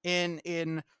in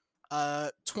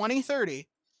 2030.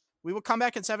 We will come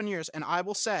back in 7 years, and I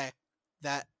will say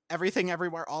that Everything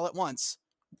Everywhere All at Once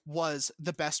was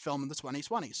the best film in the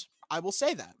 2020s. I will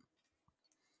say that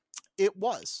it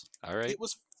was. all right. It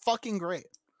was fucking great,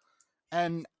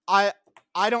 and I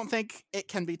don't think it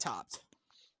can be topped.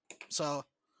 So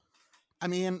I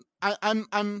mean,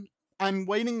 I'm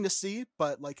waiting to see,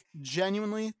 but like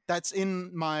genuinely, that's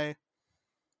in my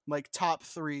like top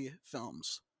 3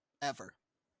 films ever.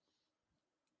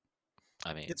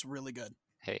 I mean, It's really good.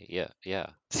 hey, yeah, yeah.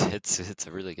 It's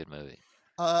a really good movie.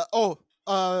 Uh oh.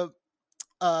 Uh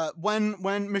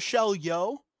when Michelle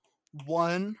Yeoh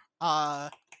won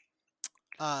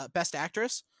Best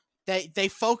Actress, they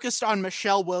focused on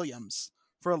Michelle Williams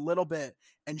for a little bit,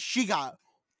 and she got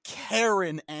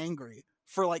Karen angry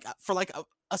for like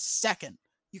a second.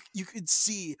 You could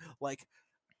see like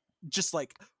just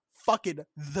like fucking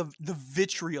the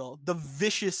vitriol, the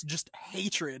vicious just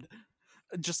hatred,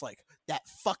 just like that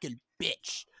fucking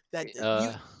bitch. That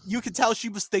Uh, you could tell she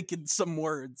was thinking some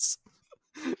words.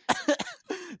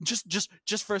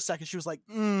 just for a second, she was like,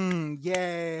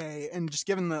 yay, and just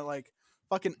giving the like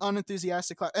fucking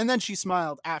unenthusiastic clap. And then she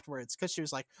smiled afterwards because she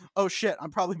was like, oh shit,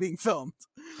 I'm probably being filmed.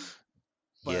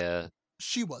 But yeah,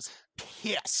 she was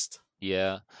pissed.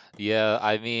 yeah, yeah.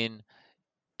 I mean,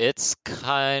 it's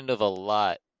kind of a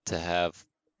lot to have.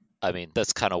 I mean,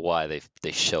 that's kind of why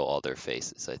they show all their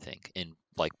faces, I think. In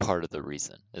like part of the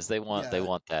reason is Yeah. they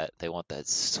want that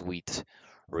sweet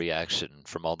reaction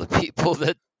from all the people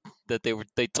that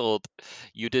they told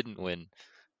you didn't win.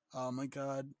 Oh my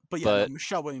god. But yeah, no, But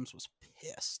Michelle Williams was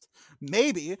pissed.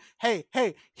 Maybe, hey,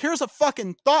 here's a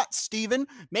fucking thought, Steven.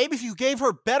 Maybe if you gave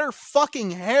her better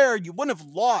fucking hair, you wouldn't have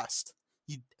lost.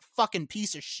 You fucking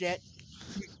piece of shit.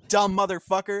 You dumb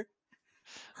motherfucker.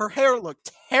 Her hair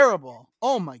looked terrible.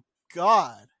 Oh my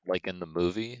god. like in the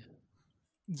movie,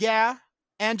 Yeah,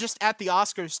 and just at the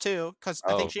Oscars too, because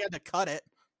I think oh, she had to cut it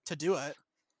to do it.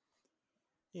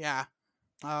 Yeah.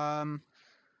 Um.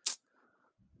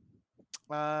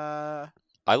 Uh.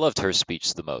 I loved her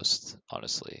speech the most,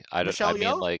 honestly. I Michelle mean,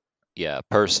 Yeoh. like, yeah,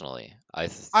 personally, I.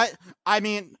 I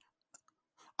mean,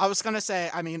 I was gonna say.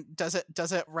 I mean, does it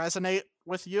resonate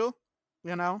with you?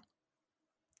 You know,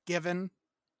 given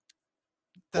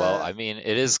well, the I mean,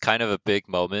 it is kind of a big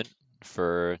moment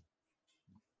for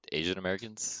Asian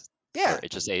Americans, or yeah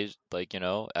it just age like,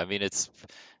 I mean, it's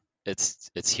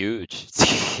huge.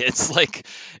 It's like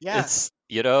yeah this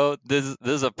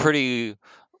is a pretty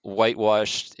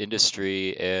whitewashed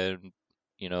industry and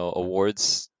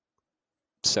awards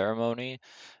ceremony.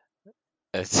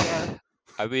 It's yeah.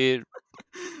 I mean,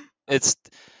 it's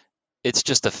it's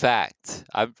just a fact.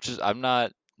 I'm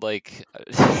not like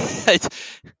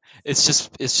it's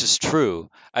just true.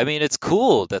 I mean, it's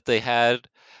cool that they had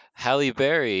Halle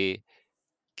Berry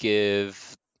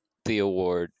give the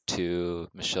award to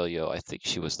Michelle Yeoh. I think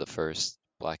she was the first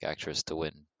black actress to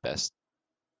win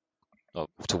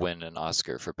to win an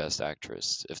Oscar for Best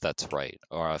Actress, if that's right,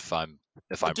 or if I'm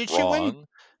Did she win wrong.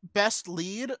 Best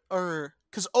Lead or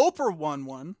because Oprah won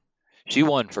one? She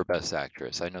won for Best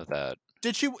Actress. I know that.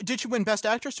 Did she win Best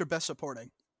Actress or Best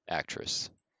Supporting? Actress.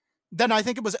 Then I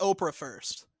think it was Oprah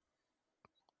first.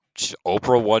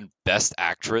 Oprah won Best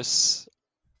Actress.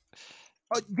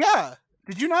 Yeah.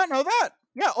 Did you not know that?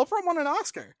 Yeah, Oprah won an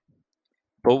Oscar.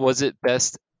 But was it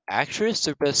Best Actress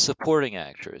or Best Supporting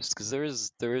Actress? Because there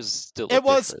is still a It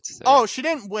was. difference there. Oh, she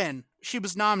didn't win. She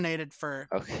was nominated for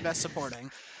Okay. Best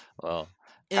Supporting Well,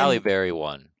 Halle in Berry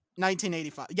won.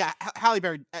 1985. Yeah, Halle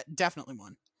Berry definitely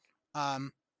won.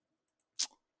 Um.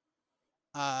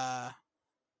 Uh.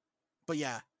 But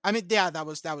yeah, I mean, yeah, that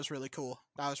was really cool.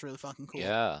 That was really fucking cool.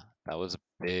 Yeah, that was a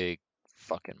big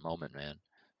fucking moment, man.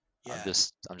 I'm Yeah.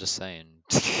 just saying.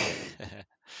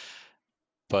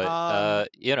 But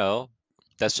Um.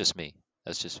 that's just me.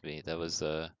 That's just me. That was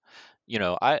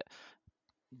I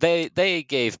they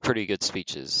gave pretty good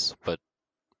speeches, but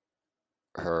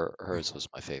hers was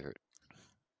my favorite.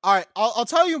 All right, I'll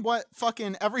tell you what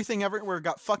fucking Everything Everywhere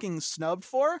got fucking snubbed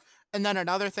for, and then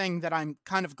another thing that I'm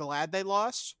kind of glad they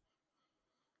lost.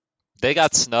 They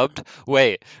got snubbed.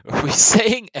 Wait, are we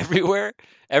saying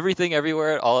everything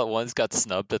everywhere all at once got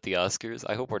snubbed at the Oscars?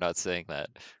 I hope we're not saying that.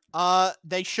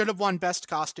 They should have won Best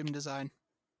Costume Design.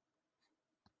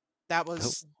 That Who,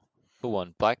 was who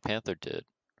won? Black Panther did,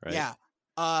 right?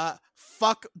 yeah.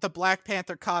 Fuck the Black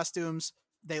Panther costumes.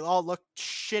 They all look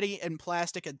shitty and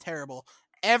plastic and terrible.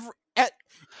 Every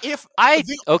if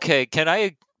the Okay, can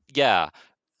I yeah,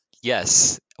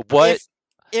 yes. What if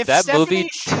if that movie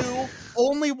Stephanie Shu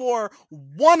only wore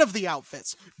one of the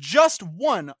outfits, just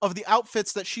one of the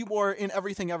outfits that she wore in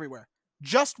Everything Everywhere,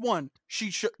 just one,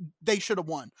 they should have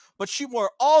won. But she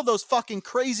wore all those fucking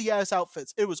crazy ass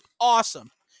outfits. It was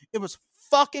awesome. It was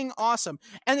fucking awesome.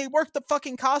 And they worked the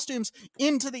fucking costumes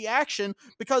into the action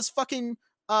because fucking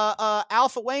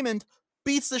Alpha Waymond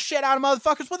beats the shit out of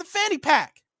motherfuckers with a fanny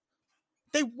pack.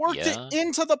 They worked it yeah,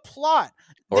 into the plot.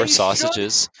 or They should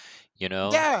sausages,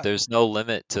 yeah, there's no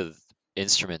limit to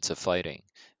instruments of fighting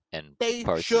and they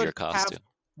parts of your should have costume.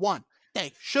 won.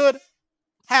 They should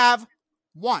have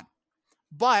won.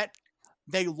 But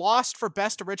they lost for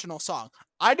Best Original Song.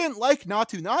 I didn't like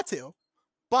Natu Natu,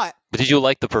 but But did you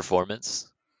like the performance?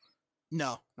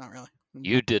 no, not really.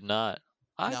 You did not.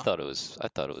 No. I thought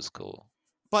it was cool.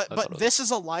 But I thought it was. This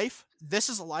Is a Life. This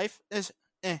Is a Life is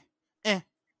eh eh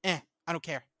eh. I don't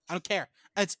care. I don't care.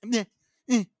 It's meh,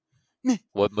 eh, meh.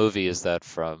 What movie is that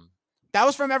from? That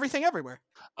was from Everything Everywhere.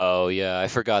 Oh yeah, I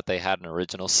forgot they had an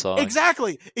original song.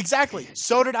 Exactly. Exactly.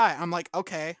 So did I. I'm like,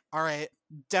 okay, all right.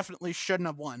 Definitely shouldn't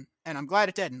have won, and I'm glad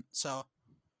it didn't. So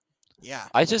yeah.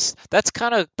 I just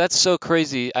that's so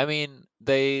crazy. I mean,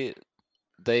 they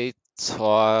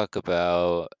talk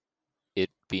about it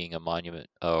being a monument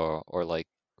or like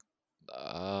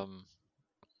um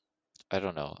I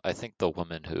don't know. I think the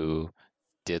woman who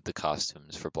did the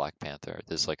costumes for Black Panther,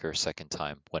 this is like her second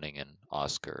time winning an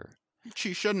Oscar.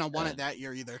 She shouldn't have won it And that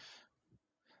year either.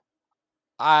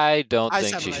 I don't I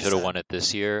think said she what I should have said. won it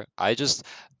this year.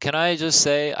 Can I just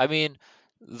say, I mean,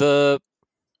 the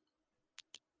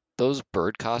those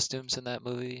bird costumes in that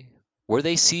movie, were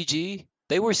they CG?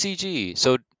 They were CG.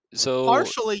 So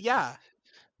Partially, yeah.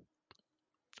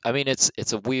 I mean it's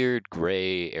a weird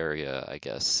gray area, I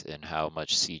guess, in how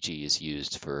much CG is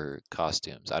used for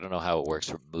costumes. I don't know how it works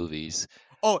for movies.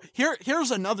 Oh,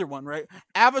 here's another one, right?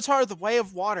 Avatar: The Way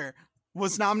of Water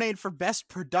was nominated for Best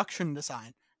Production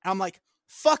Design. And I'm like,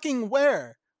 fucking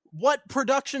where? What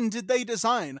production did they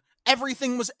design?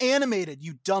 Everything was animated,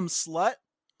 you dumb slut.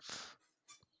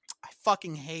 I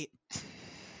fucking hate.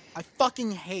 I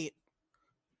fucking hate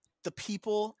the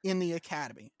people in the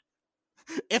Academy.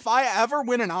 If I ever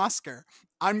win an Oscar,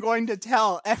 I'm going to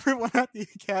tell everyone at the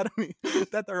Academy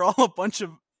that they're all a bunch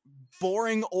of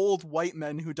boring old white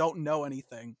men who don't know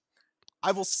anything.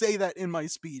 I will say that in my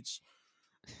speech.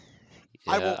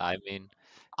 I Yeah, will I mean,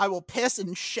 I will piss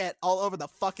and shit all over the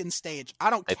fucking stage. I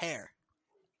don't I, care.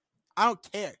 I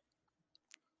don't care. What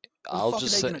the I'll fuck are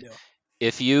just they say gonna do?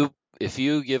 if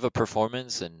you give a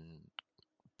performance and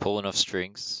pull enough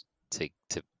strings to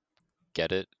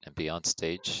get it and be on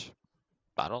stage,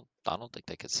 I don't think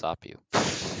they could stop you.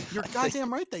 You're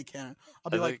goddamn right they can.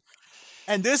 I'll I be like, think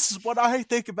and this is what I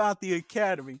think about the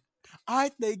Academy. I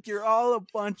think you're all a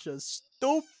bunch of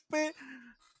stupid,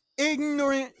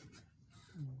 ignorant,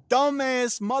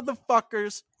 dumbass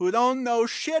motherfuckers who don't know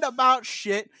shit about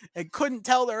shit and couldn't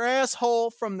tell their asshole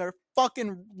from their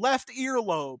fucking left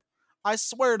earlobe. I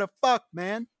swear to fuck,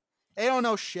 man. They don't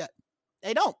know shit.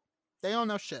 They don't. They don't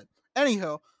know shit.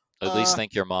 Anywho, at least uh,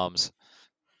 thank your moms.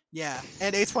 yeah,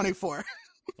 and A24.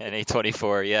 And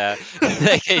A24, yeah.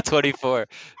 Thank A24.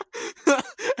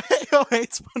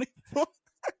 A24.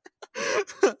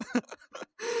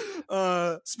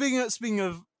 Speaking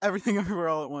of everything everywhere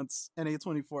all at once, and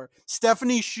A24.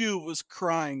 Stephanie Shu was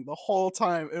crying the whole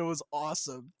time. It was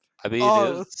awesome. I mean,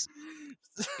 Oh, it's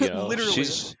literally.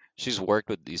 she's worked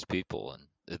with these people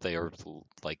and they are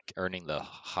like earning the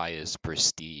highest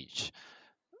prestige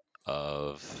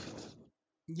of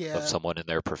Yeah. someone in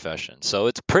their profession. So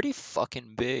it's pretty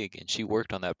fucking big and she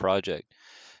worked on that project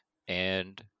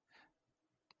and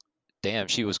damn,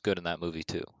 she was good in that movie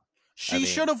too. I She mean,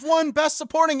 should have won Best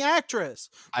Supporting Actress,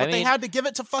 I but they mean, had to give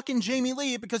it to fucking Jamie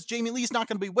Lee because Jamie Lee's not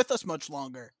going to be with us much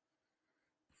longer.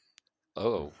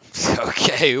 oh,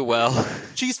 okay, well,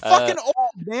 She's uh, fucking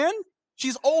old, man.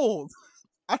 She's old.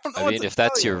 I don't know I what mean, to if tell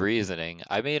that's your you. reasoning,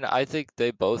 I mean, I think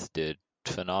they both did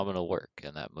phenomenal work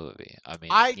in that movie. I mean,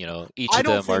 I each I of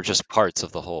don't them are think just parts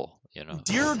of the whole.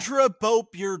 Deirdre Bo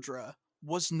Beardra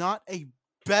was not a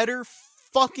better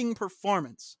fucking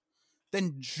performance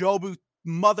than Jobu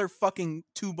motherfucking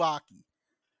Tubaki.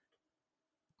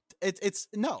 It's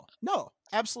no,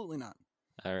 absolutely not.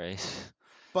 All right.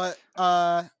 But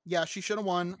yeah, she should have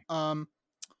won.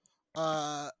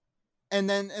 Uh and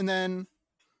then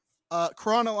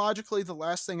chronologically the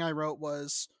last thing I wrote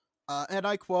was and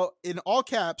I quote in all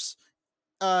caps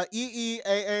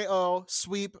EEAAO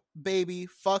sweep baby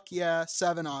fuck yeah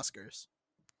 7 Oscars.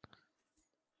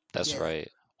 That's Yeah, right.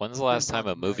 When's the you're last time a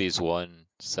goddamn right. movie's won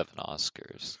 7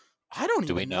 Oscars? I don't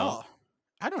Do we even know? know.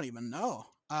 I don't even know.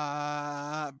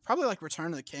 Probably like Return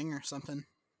of the King or something.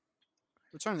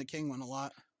 Return of the King won a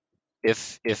lot.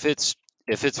 If it's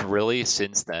really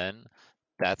since then,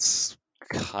 that's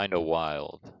kind of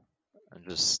wild. I'm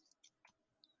just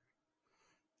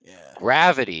Yeah.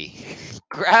 Gravity.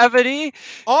 Gravity?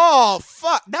 Oh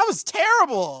fuck, that was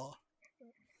terrible.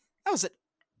 That was a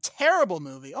terrible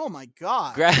movie. Oh my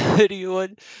god. Gravity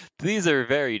one. These are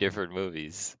very different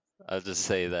movies. I'll just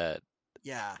say that.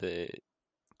 Yeah. The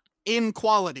In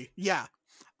quality. Yeah.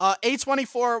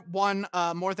 A24 won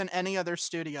more than any other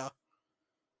studio.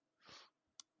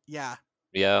 Yeah.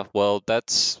 Yeah, well, Not that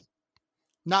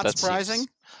seems surprising.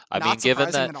 I mean, Not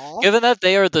surprising at all. given that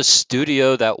they are the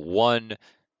studio that won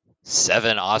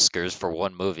 7 Oscars for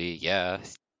one movie, yeah,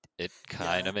 it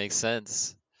kind Yeah. of makes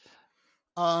sense.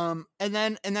 And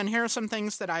then here are some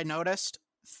things that I noticed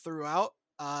throughout.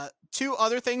 Two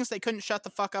other things they couldn't shut the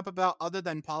fuck up about other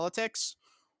than politics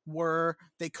were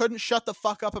they couldn't shut the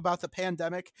fuck up about the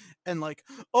pandemic and like,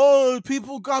 oh,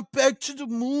 people got back to the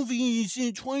movies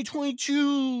in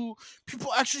 2022.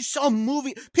 People actually saw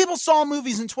movies. People saw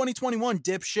movies in 2021,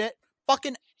 dipshit.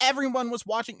 Fucking everyone was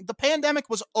watching. The pandemic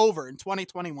was over in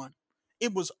 2021.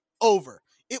 It was over.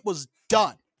 It was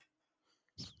done.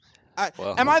 Am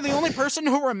I Well, the only person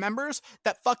who remembers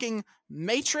that fucking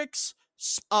Matrix,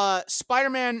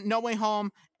 Spider-Man No Way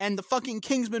Home, and the fucking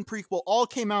Kingsman prequel all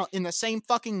came out in the same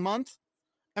fucking month?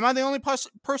 Am I the only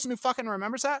person who fucking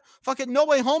remembers that? Fucking No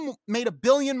Way Home made $1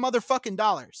 billion motherfucking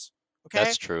dollars. Okay?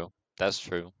 that's true. That's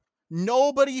true.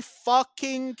 Nobody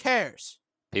fucking cares.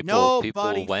 People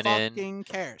Nobody went in. fucking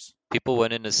cares. People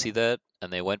went in to see that,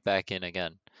 and they went back in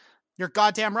again. You're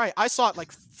goddamn right. I saw it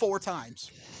like 4 times.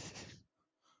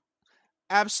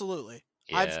 Absolutely.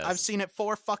 I've Yes. seen it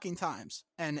 4 fucking times,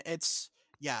 and it's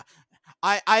yeah.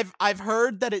 I've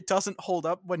heard that it doesn't hold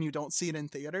up when you don't see it in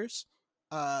theaters.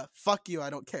 Fuck you. I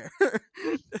don't care.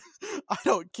 I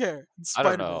don't care. It's I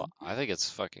don't know. Spider-Man. I think it's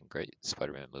a fucking great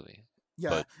Spider-Man movie. Yeah.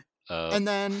 But uh, And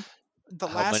then the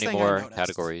how last many thing I more noticed.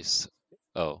 categories?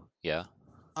 Oh, yeah.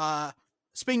 Uh,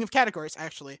 speaking of categories,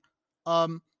 actually,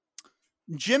 um,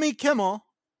 Jimmy Kimmel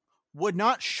would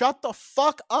not shut the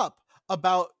fuck up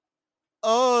about.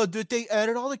 Oh, did they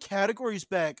added all the categories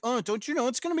back? Oh, don't you know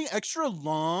it's gonna be extra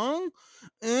long?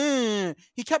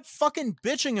 He kept fucking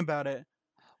bitching about it.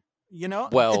 You know,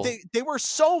 Well, they were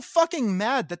so fucking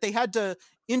mad that they had to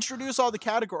introduce all the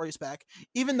categories back,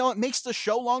 even though it makes the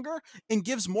show longer and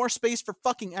gives more space for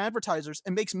fucking advertisers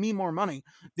and makes me more money.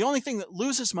 The only thing that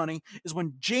loses money is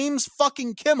when James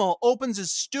fucking Kimmel opens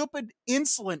his stupid,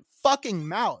 insolent fucking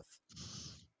mouth.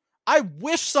 I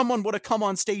wish someone would have come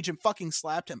on stage and fucking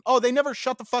slapped him. Oh, they never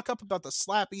shut the fuck up about the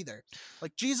slap either.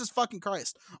 Like, Jesus fucking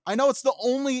Christ. I know it's the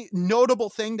only notable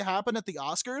thing to happen at the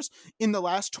Oscars in the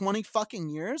last 20 fucking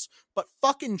years, but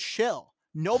fucking chill.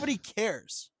 Nobody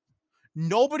cares.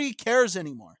 Nobody cares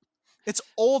anymore. It's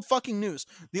old fucking news.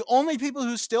 The only people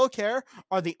who still care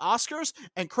are the Oscars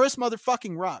and Chris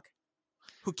motherfucking Rock,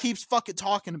 who keeps fucking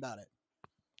talking about it.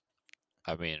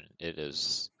 I mean, it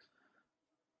is.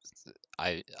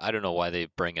 I don't know why they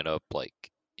bring it up like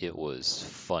it was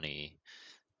funny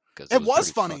because it It was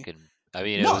was pretty funny. fucking. I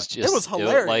mean, it No, was it was just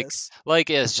hilarious. like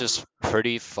it's just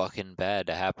pretty fucking bad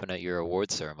to happen at your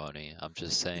award ceremony. I'm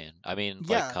just saying. I mean, like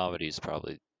Yeah, comedy is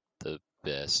probably the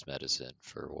best medicine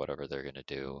for whatever they're gonna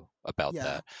do about yeah.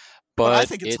 that. But I But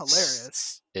think it's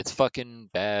hilarious. it's fucking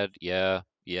bad. Yeah,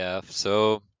 yeah.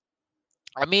 So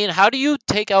I mean, how do you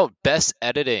take out best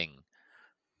editing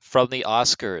from the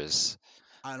Oscars?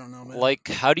 I don't know, man. Like,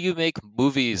 how do you make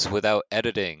movies without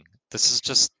editing? This is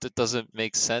just, it doesn't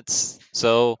make sense.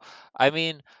 So, I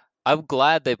mean, I'm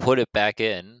glad they put it back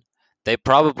in. They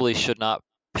probably should not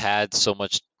pad so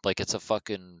much, like, it's a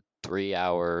fucking 3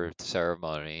 hour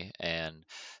ceremony, and,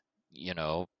 you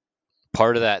know,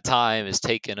 part of that time is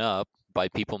taken up by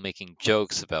people making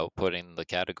jokes about putting the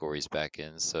categories back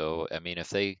in. So, I mean,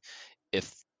 if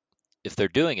if they're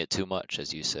doing it too much,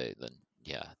 as you say, then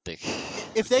yeah, they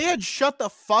If they had shut the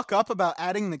fuck up about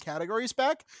adding the categories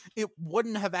back, it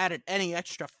wouldn't have added any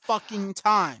extra fucking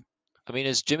time. I mean,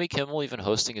 is Jimmy Kimmel even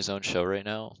hosting his own show right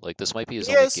now? Like, this might be He his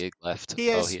only is. gig left. He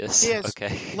Oh, is. he He is? is.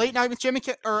 Okay. Late night with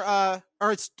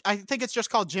or it's. I think it's just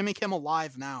called Jimmy Kimmel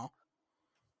Live now.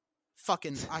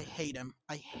 Fucking, I hate him.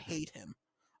 I hate him.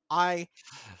 I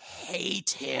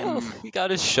hate Well, him. he got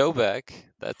his show back.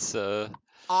 That's,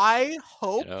 I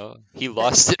hope he that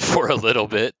lost it for a little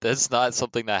bit. That's not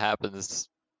something that happens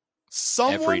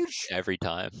every someone every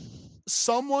time.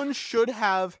 someone should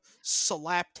have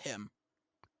slapped him.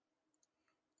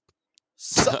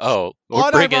 So, Oh,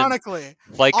 we're bringing unironically,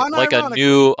 like a unironically,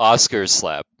 new Oscar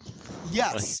slap. Like,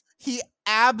 yes, he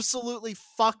absolutely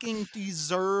fucking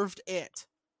deserved it.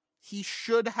 He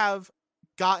should have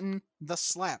gotten the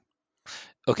slap.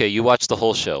 okay, you watched the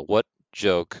whole show. What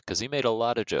joke? Because he made a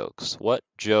lot of jokes. What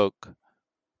joke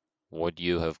would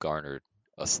you have garnered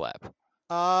a slap?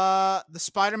 The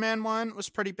Spider-Man one was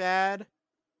pretty bad.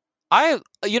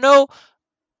 You know,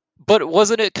 but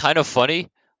wasn't it kind of funny?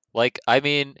 Like, I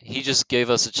mean, he just gave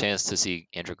us a chance to see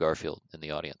Andrew Garfield in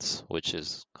the audience, which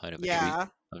is kind of a treat. Yeah,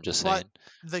 I'm just but saying.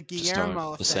 the Just throwing,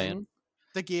 Guillermo just saying. thing,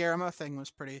 the Guillermo thing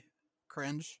was pretty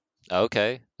cringe.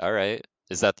 Okay, all right.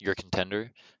 Is that your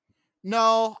contender?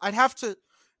 No, I'd have to.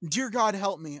 Dear God,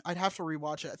 help me! I'd have to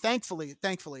rewatch it.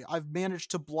 Thankfully, I've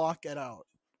managed to block it out.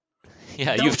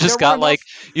 Yeah, There were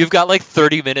enough. you've got like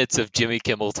 30 minutes of Jimmy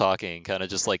Kimmel talking, kind of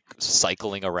just like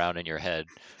cycling around in your head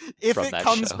If from it that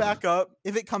comes show.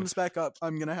 back up,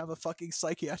 I'm gonna have a fucking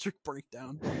psychiatric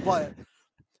breakdown. But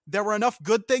there were enough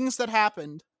good things that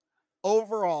happened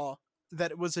overall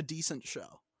that it was a decent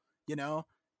show. You know,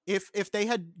 if they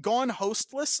had gone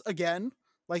hostless again,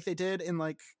 like they did in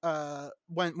like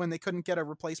when they couldn't get a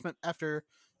replacement after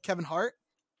Kevin Hart,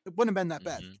 it wouldn't have been that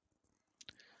bad. Hmm.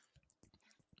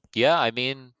 Yeah, I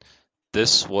mean,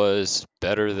 this was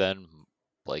better than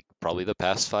like probably the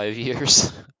past 5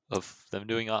 years of them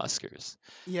doing Oscars.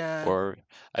 Yeah, Or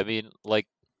I mean, like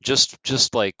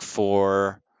just like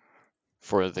for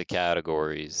the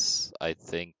categories, I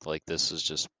think like this is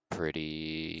just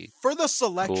pretty for the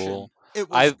selection, cool. it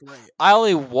was I great. I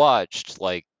only watched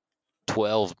like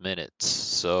 12 minutes,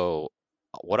 so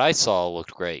what I saw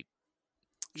looked great.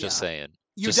 Just Yeah, saying.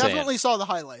 you Just saying. definitely saw the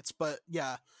highlights, but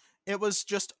yeah, it was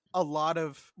just a lot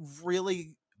of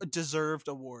really deserved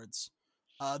awards.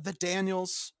 The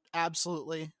Daniels,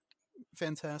 absolutely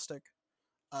fantastic.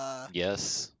 Uh,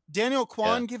 Yes. Daniel Yeah.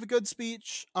 Kwan gave a good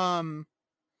speech.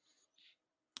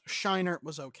 Shiner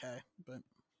was okay, but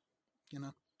you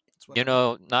know, it's You whatever.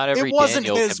 know, not It every wasn't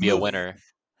Daniel can his be a movie. winner.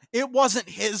 It wasn't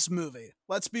his movie.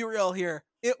 Let's be real here.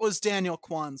 It was Daniel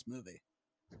Kwan's movie.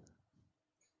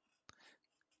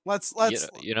 Let's You, let's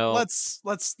you know, let's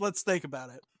think about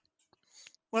it.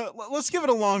 Let's give it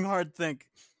a long, hard think.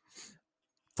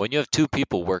 when you have two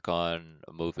people work on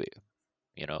a movie,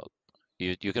 you know,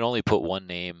 you can only put one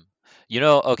name.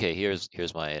 Okay, here's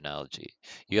my analogy.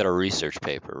 You got a research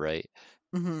paper, right?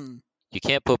 Hmm. You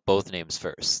can't put both names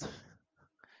first.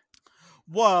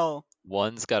 Well,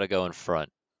 One's got to go in front.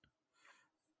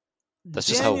 That's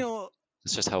just how Daniel,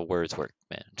 that's just how words work,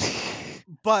 man.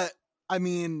 but I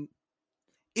mean,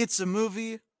 it's a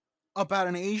movie about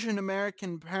an Asian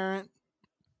American parent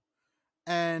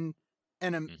and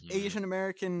an Hmm. Asian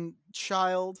American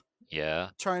child Yeah.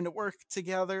 trying to work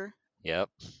together. Yep.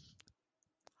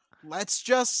 Let's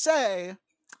just say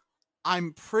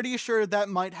I'm pretty sure that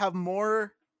might have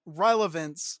more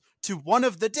relevance to one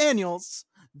of the Daniels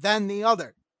than the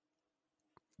other.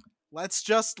 Let's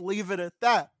just leave it at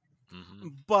that. Hmm.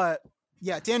 But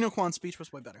yeah, Daniel Kwan's speech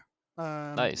was way better.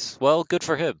 Um, Nice. Well, good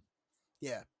for him.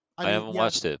 yeah, I I mean, haven't yeah,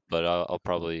 watched it, but I'll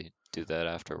probably do that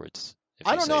afterwards if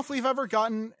I you don't know say. if we've ever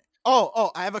gotten. Oh,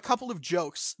 I have a couple of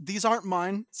jokes. These aren't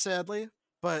mine, sadly,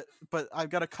 but I've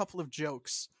got a couple of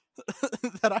jokes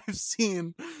that I've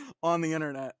seen on the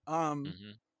internet. Hmm.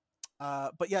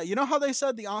 But yeah, you know how they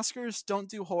said the Oscars don't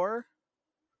do horror?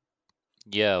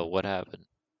 Yeah. What happened?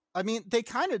 I mean, they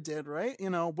kind of did, right? You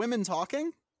know, women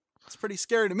talking. It's pretty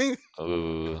scary to me.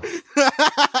 Ooh.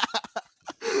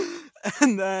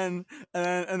 And then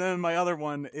my other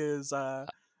one is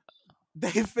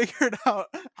they figured out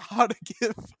how to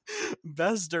give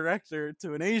best director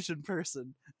to an Asian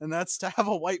person, and that's to have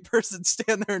a white person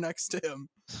stand there next to him.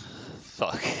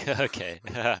 Fuck. Okay.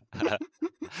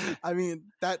 I mean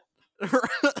that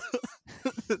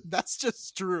that's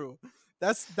just true.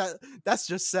 That's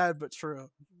just sad but true,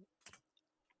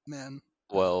 man.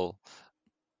 well,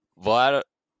 well,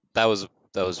 that was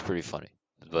that was pretty funny,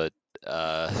 but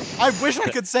uh, I wish I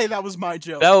could say that was my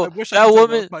joke. I that wish I that could say that was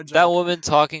woman my that joke. woman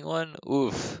talking one.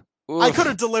 Oof. I could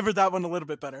have Oof. delivered that one a little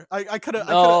bit better. No, I could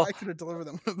have delivered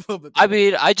that one a little bit I better.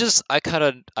 mean,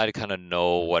 I kind of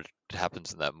know what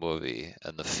happens in that movie,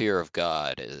 and the fear of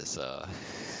God is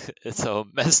it's a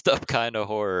messed up kind of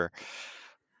horror.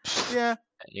 Yeah,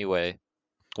 Anyway,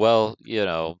 well,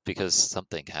 because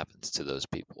something happens to those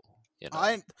people, you know.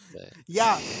 I They,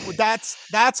 yeah. Well, that's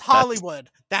that's Hollywood.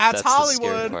 That's that's the scary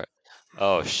Hollywood. part.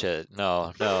 Oh shit!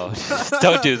 No, no,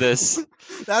 don't do this.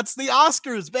 That's the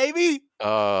Oscars, baby.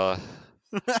 Uh,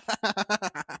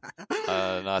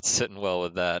 not sitting well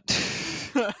with that.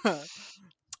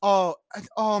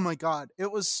 Oh my god,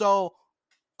 it was so.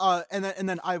 And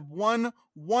then I one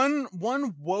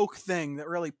woke thing that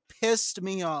really pissed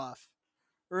me off.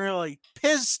 Really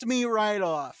pissed me right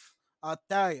off. I'll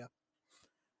tell you.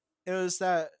 It was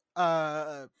that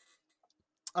uh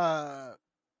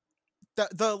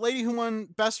the lady who won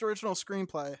best original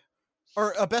screenplay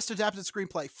or best adapted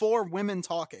screenplay for Women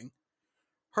Talking.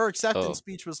 Her acceptance Oh,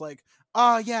 speech was like,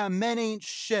 "Oh yeah, men ain't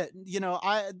shit. You know,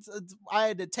 I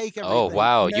had to take oh everything.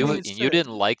 wow! Men You ain't you shit."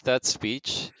 didn't like that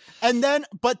speech?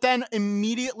 But then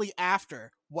immediately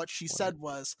after, what she What? said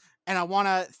was, "And I want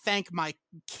to thank my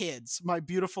kids, my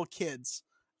beautiful kids,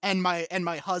 and my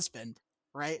husband."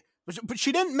 Right? But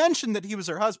she didn't mention that he was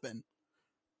her husband,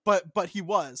 but he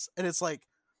was, and it's like,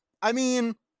 I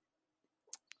mean,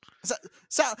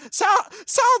 So,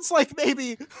 sounds like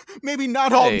maybe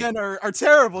not all Hey, men are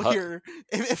terrible hu- here.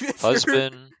 If you're,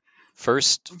 husband,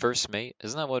 first mate.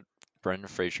 Isn't that what Brendan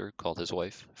Fraser called his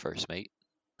wife? First mate.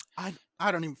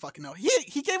 I don't even fucking know.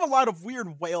 He gave a lot of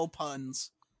weird whale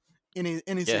puns in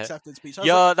his Yeah. acceptance speech. I was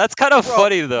like, Yeah, that's kind of bro,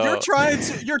 funny though.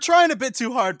 you're trying a bit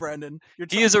too hard, Brendan. You're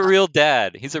He trying. is a real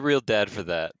dad. He's a real dad for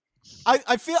that.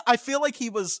 I feel like he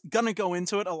was gonna go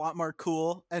into it a lot more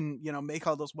cool and make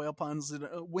all those whale puns and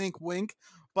wink wink,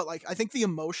 but like I think the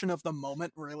emotion of the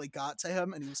moment really got to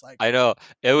him, and he was like, I know.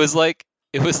 It was like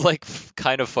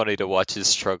kind of funny to watch his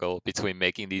struggle between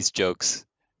making these jokes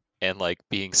and like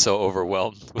being so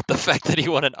overwhelmed with the fact that he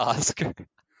won an Oscar.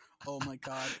 "Oh my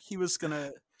god, he was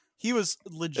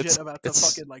legit about to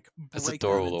It's fucking like it's break down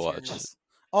adorable in to watch. tears."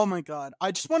 Oh my god,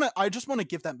 I just want to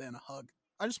give that man a hug.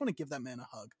 I just want to give that man a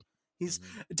hug. He's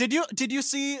Hmm. did you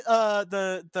see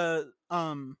the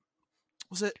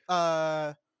was it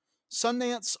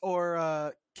Sundance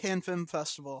or Cannes Film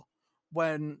Festival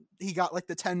when he got like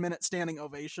the 10-minute standing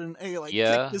ovation and he like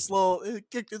Yeah, kicked his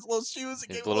little shoes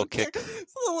and his gave a little little kick, kick.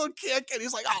 a little kick, and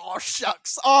he's like, "Oh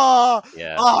shucks, oh,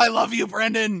 Yeah, oh, I love you,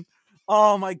 Brendan.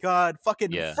 Oh my god,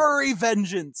 fucking yeah. Eat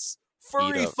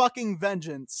furry up. fucking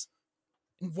vengeance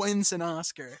wins an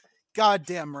Oscar.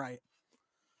 Goddamn right.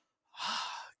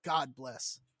 God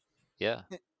bless." Yeah.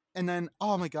 And then,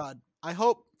 oh my god, I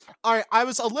hope. All right, I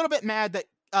was a little bit mad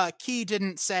that Key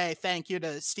didn't say thank you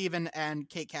to Steven and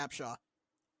Kate Capshaw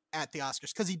at the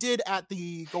Oscars because he did at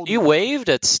the Golden He Globe. waved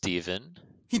at Steven.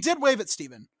 He did wave at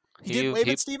Steven. He did He wave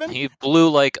he at Steven. he blew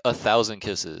like 1,000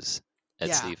 kisses at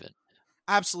Yeah, Steven.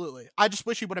 absolutely. I just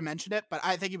wish he would have mentioned it, but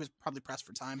I think he was probably pressed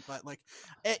for time. But like,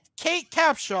 Kate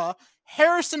Capshaw,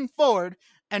 Harrison Ford,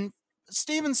 and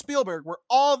Steven Spielberg were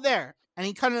all there, and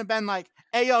he couldn't have been like,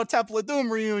 "Hey yo, Temple of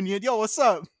Doom reunion, yo, what's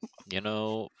up?" You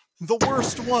know, The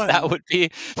worst that one. would be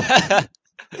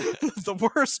The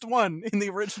worst one in the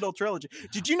original trilogy.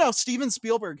 Did you know Steven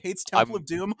Spielberg hates Temple I'm of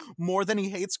Doom more than he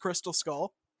hates Crystal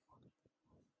Skull?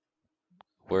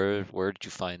 where did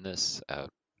you find this out?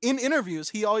 In interviews,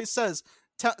 he always says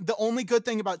the only good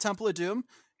thing about Temple of Doom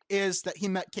is that he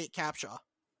met Kate Capshaw.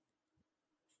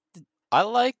 I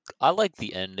like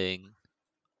the ending.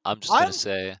 I'm just I gonna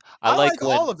say I I like like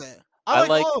all when of it. I I like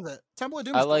like all of it. Temple of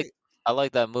Doom I is like great. I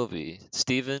like that movie.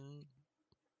 Steven,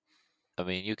 I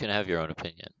mean, you can have your own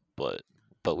opinion, but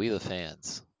we the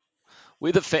fans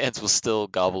will still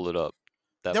gobble it up.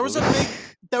 That There was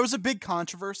movie. a big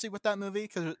controversy with that movie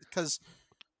because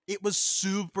it was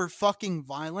super fucking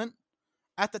violent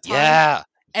at the time, Yeah.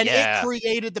 and it Yeah.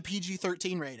 created the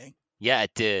PG-13 rating. Yeah,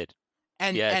 it did.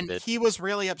 and Yeah, it and did. he was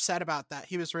really upset about that.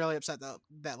 He was really upset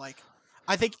that like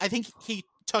I think he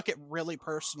took it really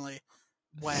personally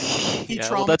when he Yeah,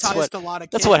 well that's traumatized a lot of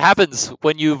that's what kids. happens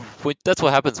that's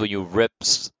what happens when you rip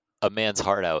a man's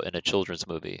heart out in a children's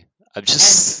movie. I'm And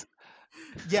just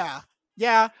yeah,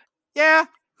 yeah, yeah.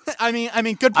 I mean,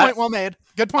 good I point, well made.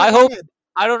 Good point, I well hope made.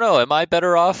 I don't know. Am I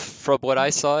better off from what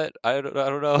I saw it? I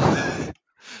don't know.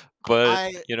 But,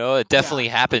 I you know, it Yeah, definitely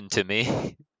happened to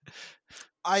me.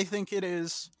 I think it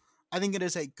is. I think it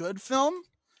is a good film,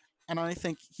 and I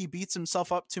think he beats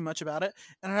himself up too much about it,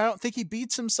 and I don't think he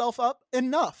beats himself up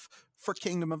enough for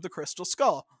Kingdom of the Crystal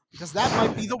Skull because that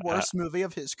might be the worst movie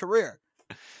of his career.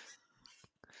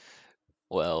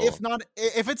 Well,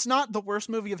 If it's not the worst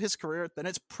movie of his career, then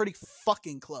it's pretty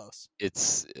fucking close.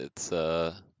 it's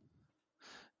yeah,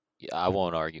 I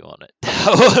won't argue on it.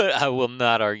 I will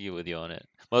not argue with you on it.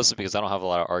 Mostly because I don't have a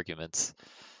lot of arguments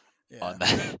Yeah, on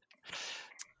that.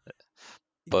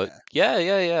 But yeah,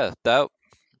 yeah. That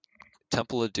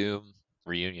Temple of Doom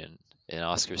reunion in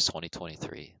Oscars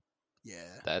 2023. yeah.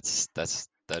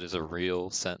 That is a real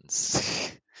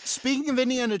sentence. Speaking of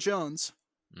Indiana Jones,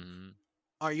 Mhm.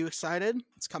 are you excited?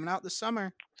 It's coming out this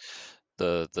summer.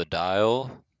 The Dial,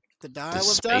 The the Dial of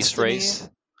space Destiny. race.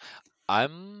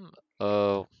 I'm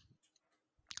uh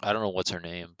I don't know what's her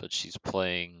name, but she's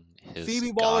playing his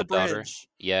Phoebe Waller goddaughter. Bridge.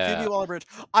 Phoebe Yeah. Waller Bridge.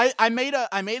 I made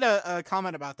a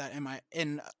comment about that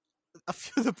in a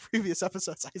few of the previous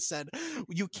episodes. I said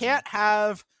you Mhm. can't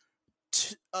have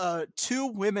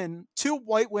two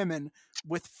white women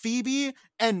with Phoebe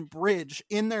and Bridge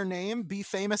in their name be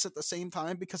famous at the same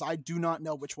time because I do not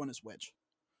know which one is which.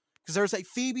 Because there's a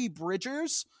Phoebe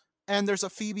Bridgers and there's a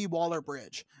Phoebe Waller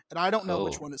Bridge, and I don't know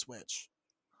which Oh. one is which.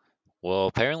 Well,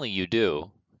 apparently you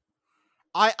do.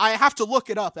 I have to look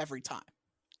it up every time.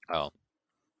 Oh,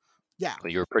 Yeah,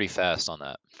 well, you were pretty fast on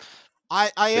that.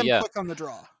 I But am yeah, quick on the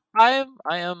draw. I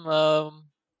am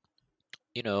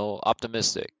you know,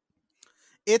 optimistic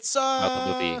It's about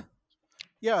the movie.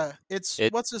 yeah, it's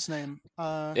It, what's his name?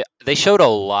 it they showed a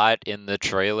lot in the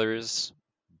trailers,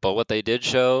 but what they did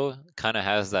show kind of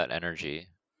has that energy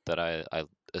that I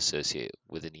associate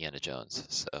with Indiana Jones.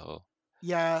 So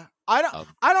Yeah, um,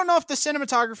 I don't know if the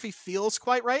cinematography feels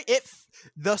quite right.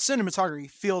 The cinematography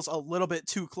feels a little bit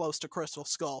too close to Crystal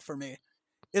Skull for me.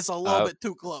 It's a little I bit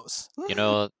too close. you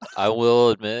know I will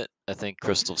admit I think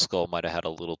Crystal Skull might have had a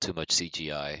little too much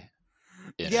CGI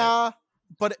in it. Yeah,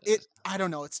 but I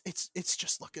don't know. It's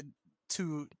just looking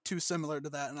too similar to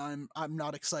that, and I'm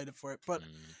not excited for it. But Mm.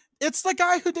 it's the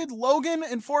guy who did Logan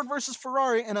and Ford versus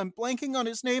Ferrari, and I'm blanking on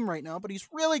his name right now, but he's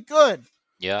really good.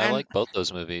 Yeah, I And like both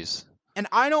those movies.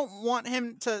 I don't want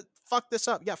him to fuck this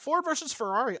up. Yeah, Ford versus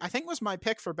Ferrari, I think was my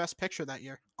pick for best picture that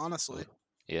year, honestly. Ooh,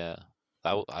 yeah,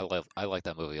 I like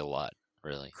that movie a lot.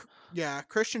 Really, Yeah,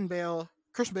 Christian Bale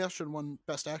should have won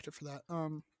best actor for that.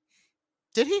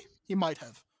 Did he? He might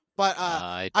have. But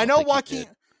I I don't know think he did.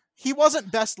 Joaquin he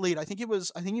wasn't best lead. I think he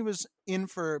was in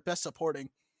for best supporting.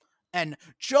 And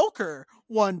Joker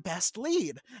won best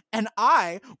lead. And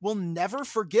I will never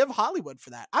forgive Hollywood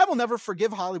for that. I will never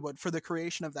forgive Hollywood for the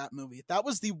creation of that movie. That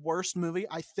was the worst movie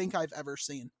I think I've ever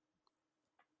seen.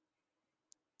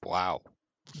 Wow.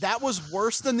 That was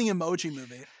worse than the Emoji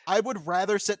Movie. I would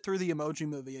rather sit through the Emoji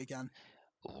Movie again.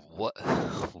 What?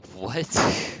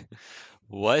 What?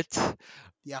 What?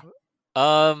 Yeah.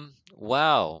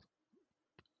 Wow.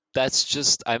 That's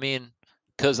just, I mean,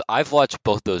 because I've watched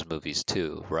both those movies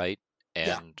too, right?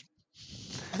 Yeah. And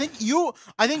I think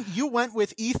you went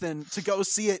with Ethan to go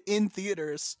see it in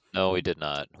theaters. no, we did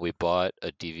not. We bought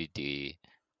a DVD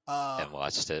Uh and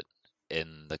watched it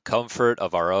in the comfort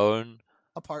of our own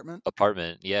Apartment.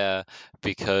 apartment. Yeah,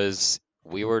 because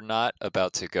we were not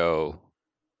about to go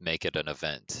make it an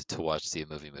event to watch the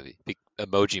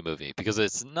emoji movie because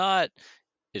it's not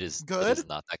it Good. is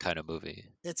not that kind of movie.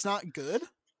 It's not good.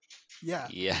 Yeah.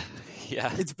 Yeah,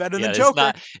 yeah, It's better yeah. than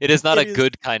Joker. It is not It a is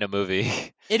good kind of movie.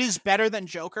 it is better than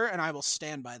Joker, and I will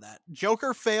stand by that.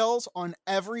 Joker fails on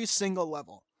every single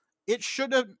level. It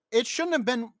shouldn't have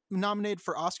been nominated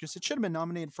for Oscars. It should have been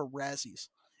nominated for Razzies.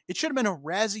 It should have been a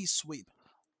Razzie sweep.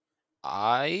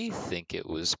 I think it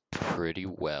was pretty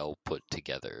well put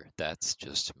together. That's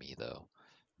just me though.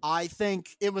 I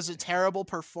think it was a terrible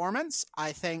performance.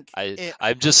 I think it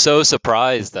I'm just so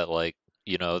surprised that like,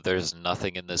 there's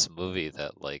nothing in this movie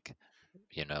that like,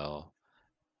 you know,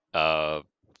 uh,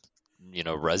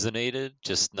 resonated.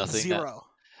 Just nothing that zero.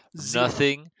 Zero.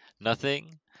 nothing,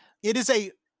 nothing. It is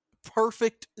a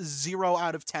perfect 0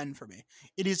 out of 10 for me.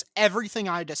 It is everything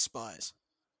I despise.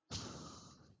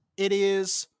 It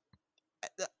is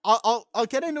I'll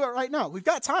get into it right now. We've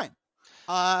got time.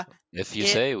 Uh If you it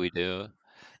say we do,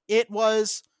 it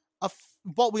was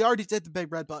well, we already did the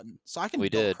big red button, so I can we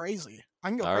go did. crazy. I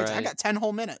can go All crazy. I right. got 10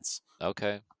 whole minutes.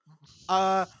 Okay.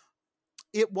 Uh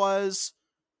it was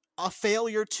a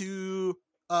failure to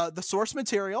the source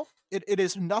material. It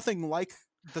is nothing like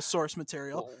the source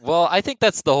material. Well, I think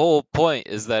that's the whole point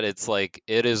is that it's like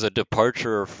it is a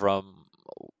departure from,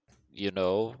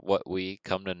 what we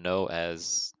come to know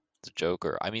as the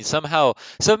Joker. I mean, somehow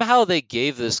they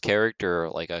gave this character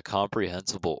like a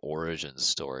comprehensible origin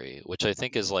story, which I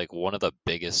think is like one of the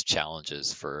biggest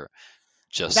challenges for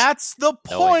just That's the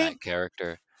knowing that point.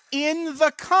 character. In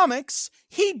the comics,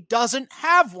 he doesn't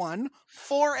have one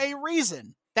for a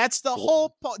reason. That's the Wh-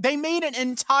 whole point. They made an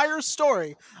entire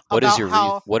story about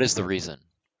how. what is the reason?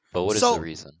 But what is the So,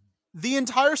 reason? the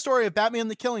entire story of Batman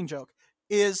the Killing Joke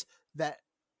is that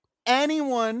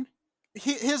anyone.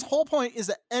 His whole point is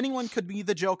that anyone could be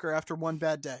the Joker after one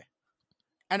bad day.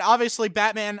 And obviously,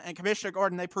 Batman and Commissioner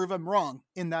Gordon, they prove him wrong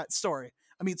in that story.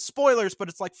 I mean, spoilers, but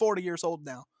it's like 40 years old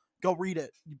now. Go read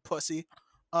it, you pussy.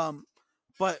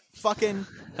 But fucking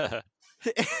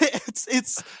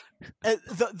it's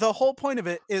the whole point of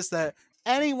it is that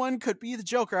anyone could be the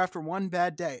Joker after one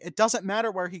bad day. It doesn't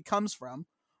matter where he comes from,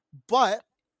 but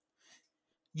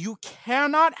you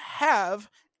cannot have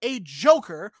a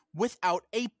Joker without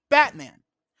a Batman.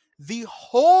 The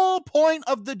whole point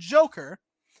of the Joker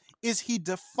is he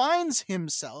defines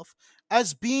himself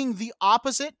as being the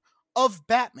opposite of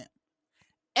Batman.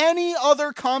 Any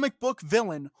other comic book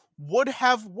villain would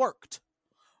have worked,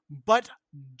 but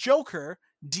Joker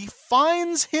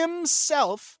defines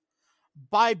himself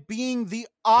by being the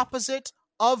opposite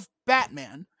of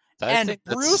Batman, I and think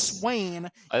Bruce Wayne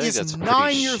is that's pretty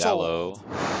 9 years shallow. old.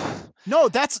 No,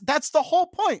 that's the whole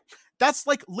point. That's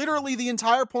like literally the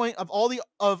entire point of all the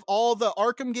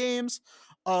Arkham games,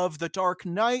 of the Dark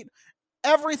Knight,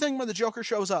 everything when the Joker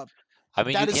shows up. I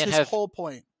mean, That is his whole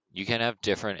point. you can have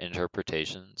different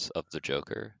interpretations of the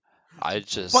Joker. But I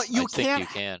you think can't you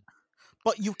can.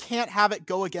 but you can't have it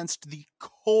go against the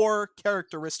core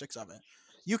characteristics of it.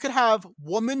 You could have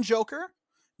woman Joker,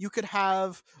 You could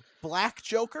have Black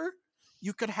Joker.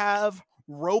 You could have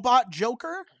Robot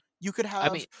Joker. You could I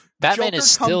mean, have Batman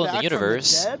is Joker come still in the back from the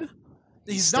universe. dead.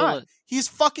 He's He's still not. in, He's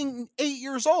fucking 8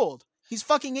 years old. He's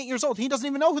fucking 8 years old. He doesn't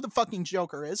even know who the fucking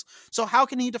Joker is. So how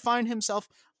can he define himself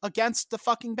against the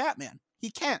fucking Batman? He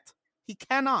can't. He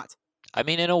cannot. I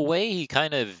mean, in a way, he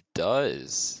kind of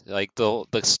does. Like the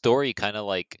story kind of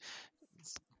like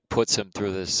puts him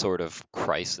through this sort of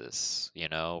crisis,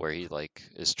 where he like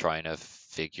is trying to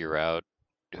figure out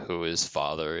who his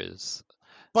father is.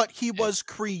 But he And was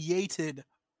created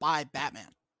by Batman.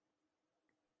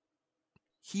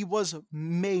 He was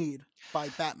made by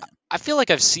Batman. I feel like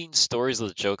I've seen stories of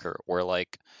the Joker where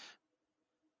like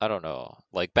I don't know,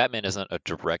 like Batman isn't a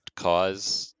direct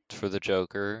cause for the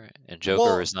Joker, and Joker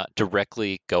Well, is not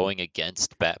directly going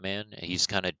against Batman. He's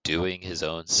kind of doing his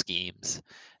own schemes,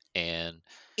 and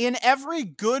in every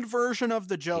good version of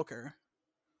the he, Joker,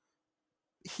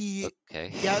 he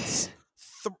okay, gets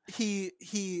he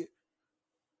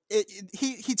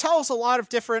tells a lot of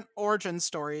different origin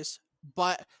stories,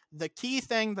 but the key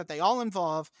thing that they all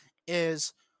involve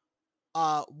is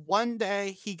one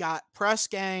day he got press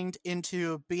ganged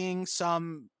into being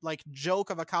some like joke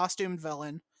of a costumed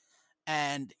villain,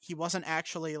 and he wasn't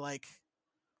actually like,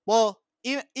 well,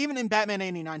 even in Batman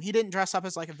 89 he didn't dress up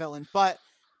as like a villain, but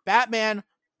Batman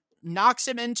knocks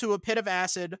him into a pit of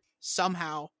acid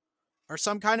somehow or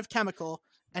some kind of chemical,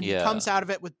 and he yeah, comes out of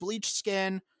it with bleached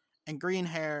skin and green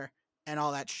hair and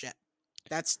all that shit.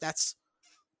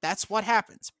 That's what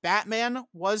happens. Batman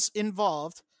was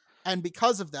involved, and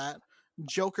because of that,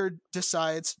 Joker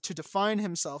decides to define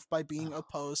himself by being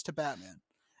opposed to Batman.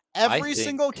 I Every think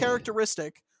single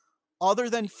characteristic other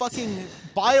than fucking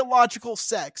biological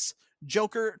sex,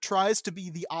 Joker tries to be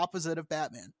the opposite of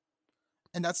Batman.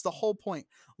 And that's the whole point.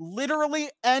 Literally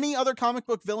any other comic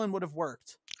book villain would have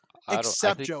worked I don't.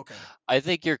 except Joker. I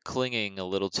think you're clinging a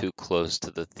little too close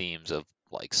to the themes of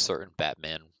like certain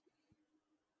Batman,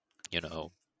 you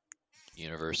know,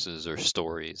 universes or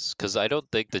stories. Because I don't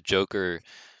think the Joker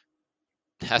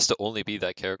has to only be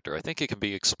that character. I think it can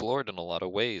be explored in a lot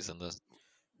of ways in the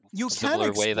You can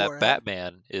similar way that explore it,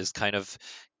 Batman is kind of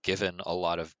given a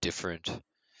lot of different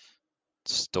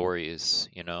stories,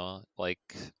 Like,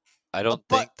 I don't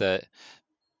but think that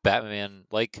Batman,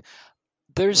 like,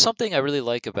 there's something I really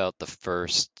like about the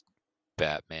first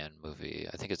Batman movie.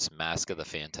 I think it's Mask of the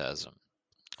Phantasm,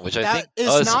 which I that think is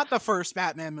does. not the first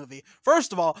Batman movie.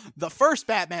 First of all, the first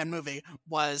Batman movie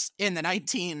was in the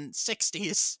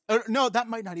 1960s. No, that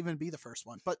might not even be the first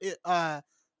one, but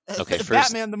Okay, first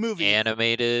Batman the movie.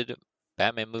 animated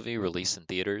Batman movie released in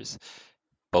theaters.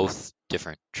 Both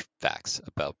different facts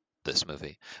about this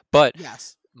movie. But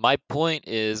Yes. my point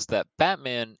is that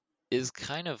Batman is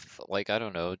kind of like, I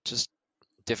don't know, just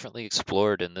differently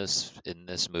explored in this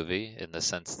movie, in the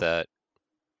sense that,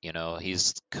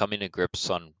 he's coming to grips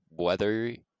on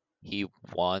whether he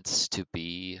wants to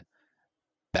be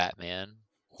Batman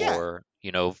Yeah. or,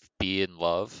 be in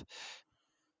love.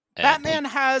 And he Batman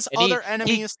has and he other he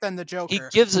enemies than the he Joker.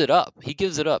 gives it up. He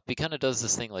gives it up. He kind of does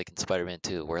this thing like in Spider-Man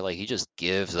 2, where like he just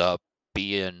gives up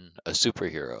being a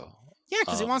superhero. Yeah,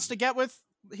 because he wants Um, to get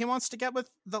with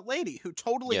the lady who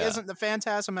totally yeah, isn't the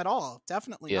Phantasm at all.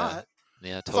 Definitely yeah, not.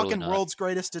 yeah, totally Fucking not. world's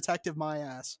greatest detective, my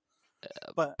ass.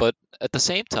 But But at the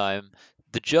same time,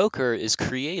 the Joker is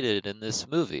created in this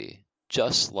movie,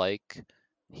 just like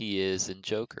he is in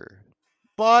Joker, the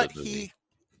but movie. he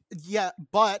yeah,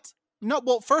 but no.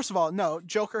 Well, first of all, no.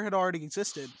 Joker had already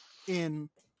existed in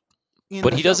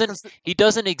But the he film doesn't because he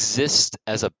doesn't exist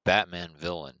as a Batman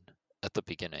villain at the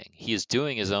beginning. He is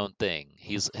doing his own thing.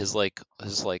 He's his like,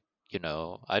 you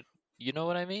know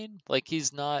what I mean? Like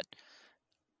he's not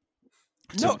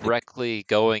no, directly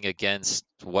going against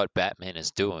what Batman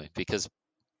is doing because,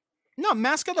 no.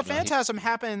 Mask of the he Phantasm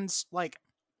happens like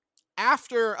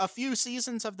after a few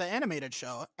seasons of the animated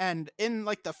show, and in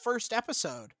like the first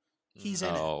episode, he's in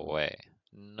it. no way.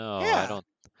 No, I Yeah, don't.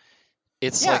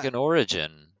 It's like yeah. an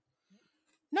origin.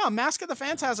 No, Mask of the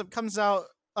Phantasm comes out.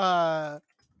 Uh,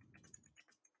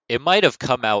 It might have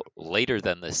come out later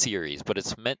than the series, but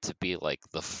it's meant to be like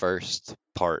the first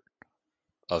part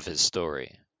of his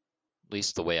story. At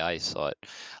least the way I saw it.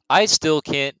 I still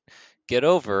can't get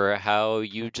over how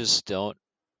you just don't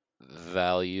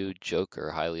value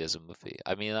Joker highly as a movie.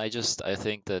 I mean, I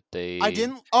think that I they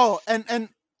didn't. Oh, and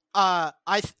well,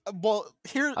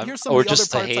 I'm here's some of or the other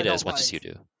just to parts I hate it as don't much as like.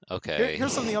 you do. Okay.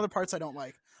 Here's some of the other parts I don't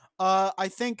like. I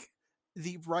think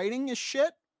the writing is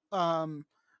shit. Um,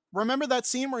 remember that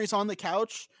scene where he's on the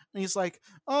couch and he's like,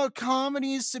 "Oh,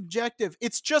 comedy is subjective."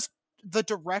 It's just the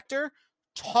director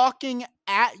talking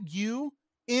at you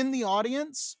in the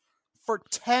audience for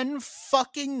 10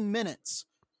 fucking minutes.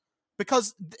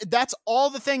 Because that's all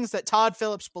the things that Todd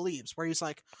Phillips believes, where he's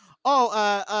like,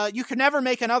 you can never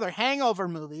make another Hangover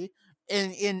movie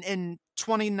in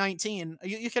 2019.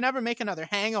 You can never make another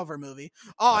Hangover movie.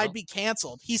 Oh, I'd be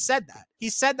canceled. He said that. He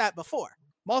said that before,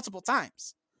 multiple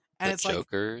times. And The it's like,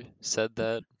 Joker said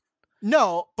that.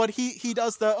 no, but he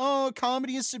does the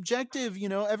comedy is subjective,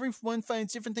 everyone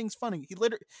finds different things funny.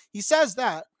 He says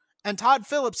that, and Todd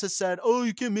Phillips has said, "Oh,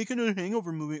 you can't make another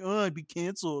Hangover movie. Oh, I'd be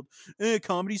canceled.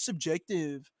 Comedy's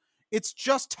subjective." It's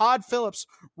just Todd Phillips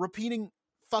repeating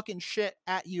fucking shit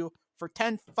at you for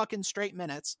 10 fucking straight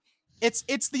minutes.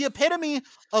 It's the epitome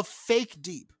of fake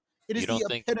deep. It is the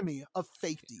epitome of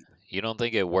fake deep. You don't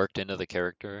think it worked into the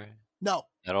character? No.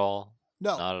 At all?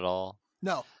 No. Not at all?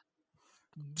 No.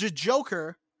 The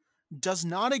Joker does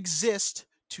not exist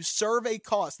to serve a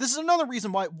cause. This is another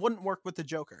reason why it wouldn't work with the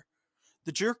Joker.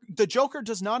 The Joker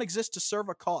does not exist to serve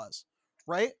a cause,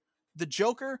 right? The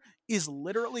Joker is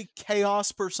literally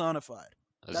chaos personified.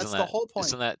 That's the whole point.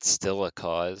 Isn't that still a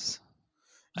cause?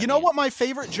 You know what my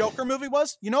favorite Joker movie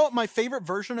was? You know what my favorite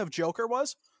version of Joker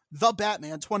was? The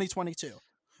Batman 2022.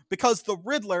 Because the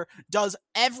Riddler does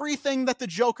everything that the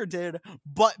Joker did,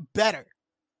 but better.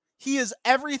 He is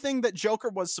everything that Joker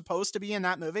was supposed to be in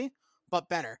that movie, but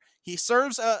better. He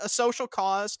serves a social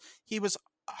cause. He was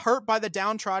hurt by the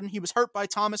downtrodden. He was hurt by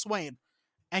Thomas Wayne.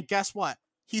 And guess what?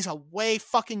 He's a way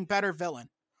fucking better villain.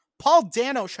 Paul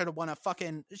Dano should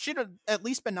have at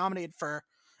least been nominated for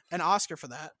an Oscar for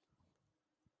that.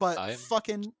 But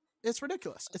it's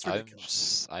ridiculous. It's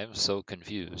ridiculous. I'm so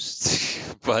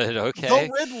confused. But okay.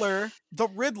 The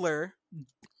Riddler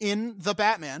in The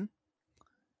Batman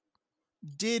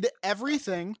did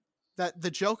everything that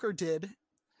the Joker did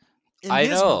in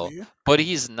his movie. But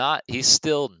he's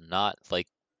still not like,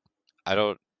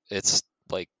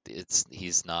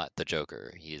 he's not the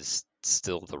Joker. He's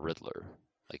still the Riddler.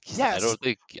 Like, yes,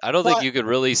 I don't think you could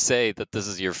really say that this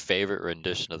is your favorite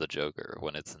rendition of the Joker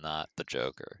when it's not the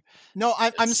Joker. No,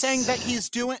 I'm saying that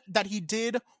he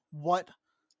did what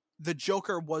the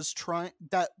Joker was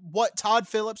what Todd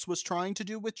Phillips was trying to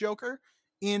do with Joker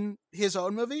in his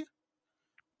own movie,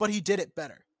 but he did it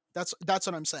better. That's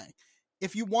what I'm saying.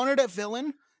 If you wanted a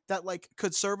villain that like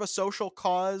could serve a social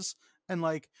cause and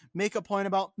like make a point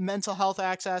about mental health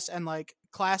access and like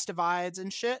class divides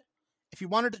and shit, if you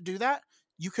wanted to do that,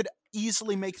 you could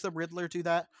easily make the Riddler do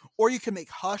that, or you can make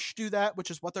Hush do that,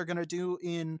 which is what they're gonna do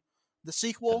in the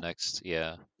sequel.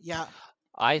 Yeah. Yeah.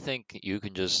 I think you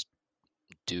can just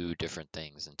do different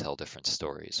things and tell different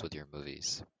stories with your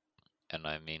movies. And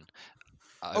I mean,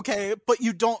 okay, but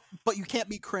you can't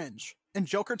be cringe. And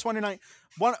Joker 2019,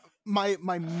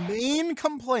 my main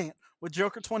complaint with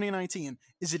Joker 2019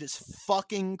 is it is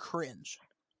fucking cringe.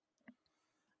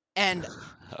 And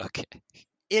okay.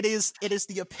 It is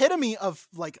the epitome of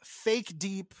like fake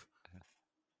deep,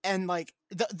 and like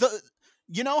the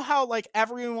you know how like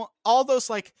everyone, all those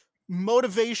like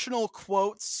motivational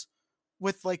quotes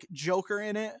with like Joker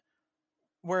in it,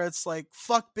 where it's like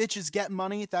fuck bitches get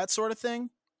money, that sort of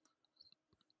thing.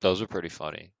 Those are pretty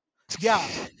funny. Yeah.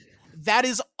 That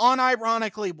is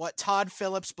unironically what Todd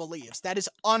Phillips believes. That is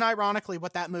unironically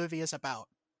what that movie is about.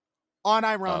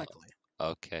 Unironically.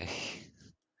 Okay.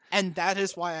 And that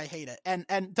is why I hate it.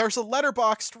 And there's a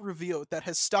Letterboxd review that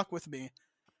has stuck with me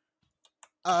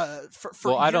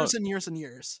for years and years and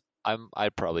years. I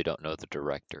probably don't know the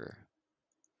director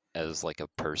as like a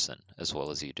person as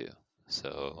well as you do.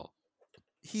 So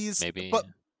maybe.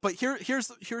 But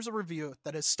here's a review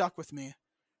that has stuck with me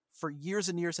for years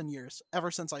and years and years,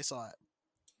 ever since I saw it.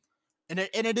 And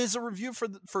it is a review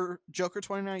for Joker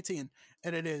 2019,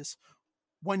 and it is,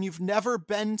 when you've never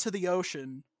been to the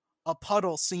ocean, a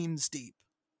puddle seems deep.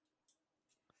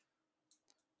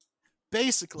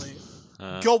 Basically,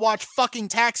 go watch fucking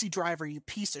Taxi Driver, you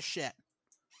piece of shit.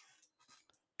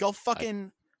 Go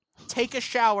fucking take a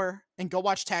shower and go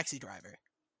watch Taxi Driver,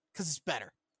 because it's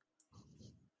better.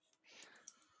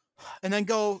 And then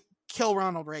go kill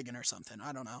Ronald Reagan or something.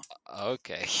 I don't know.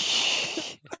 Okay.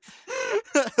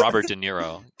 Robert De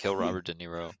Niro. Kill Robert De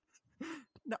Niro.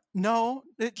 No.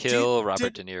 Kill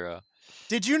Robert De Niro.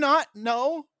 Did you not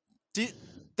know?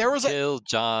 Kill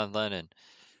John Lennon.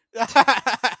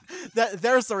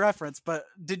 There's the reference, but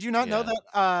did you not know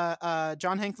that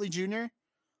John Hinckley Jr.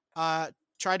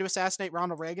 Tried to assassinate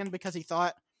Ronald Reagan because he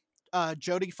thought underage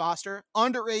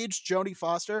Jodie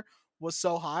Foster was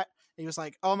so hot? He was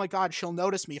like, oh my god, she'll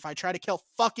notice me if I try to kill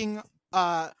fucking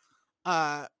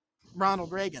Ronald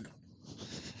Reagan.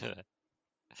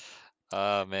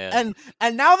 Oh man.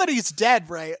 And now that he's dead,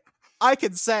 right, I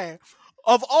can say,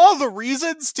 of all the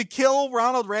reasons to kill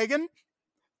Ronald Reagan,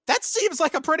 That seems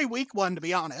like a pretty weak one, to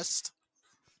be honest.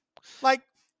 Like,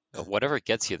 Whatever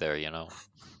gets you there, you know.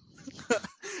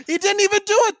 he didn't even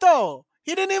do it, though.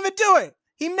 He didn't even do it.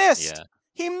 He missed. Yeah.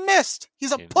 He missed.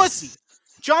 He's a He pussy. missed.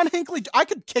 John Hinckley. I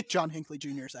could kick John Hinckley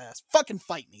Jr.'s ass. Fucking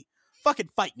fight me. Fucking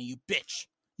fight me, you bitch.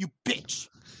 You bitch.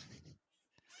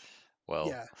 Well.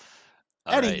 Yeah.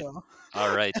 All right. Anyhow,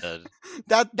 All right then.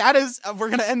 that is.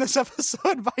 We're gonna end this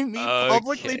episode by me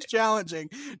publicly Okay. challenging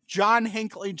John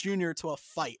Hinckley Jr. to a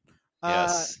fight.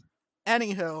 Yes.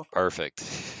 Anywho, Perfect.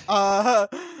 I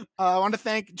want to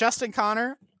thank Justin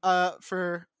Connor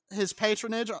for his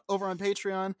patronage over on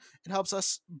Patreon. It helps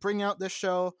us bring out this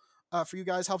show for you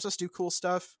guys, helps us do cool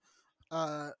stuff.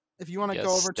 If you want to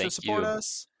go Yes, over to thank support you.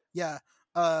 us, yeah,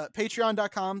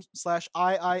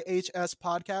 patreon.com/IIHS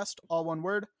podcast, all one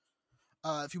word.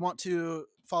 If you want to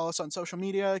follow us on social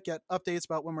media, get updates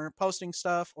about when we're posting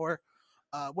stuff or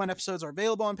when episodes are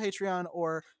available on Patreon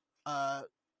or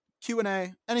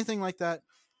Q&A, anything like that,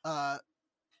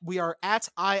 we are at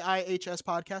IIHS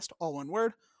podcast, all one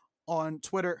word, on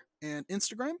Twitter and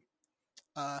Instagram.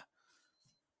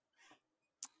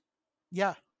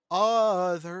 Yeah.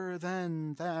 Other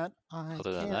than that, I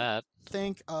can't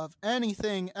think of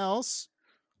anything else.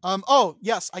 Oh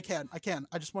yes, I can. I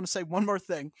just want to say one more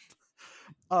thing.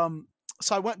 So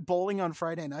I went bowling on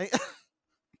Friday night.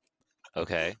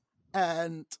 Okay.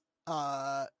 And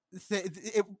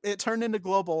it turned into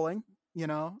glow bowling, you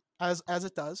know, as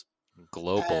it does.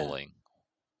 Glow bowling.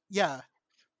 Yeah,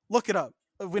 look it up.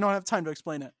 We don't have time to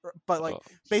explain it, but like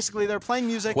basically they're playing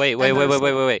music. Wait.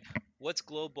 What's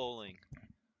glow bowling?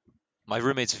 My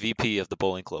roommate's VP of the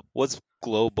bowling club. What's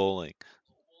glow bowling?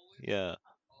 Yeah.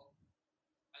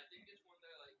 I think it's when they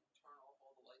like turn off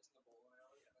all the lights in the bowling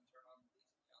alley and then turn on these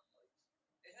neon lights.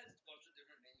 It has a bunch of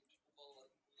different names. People call it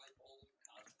like night bowling,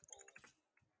 cosmic bowling.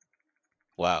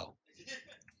 Wow.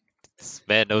 This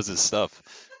man knows his stuff.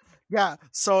 Yeah,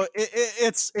 so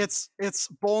it's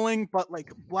bowling, but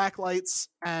like black lights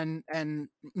and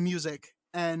music,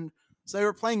 and so they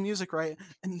were playing music, right?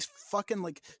 And these fucking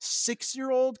like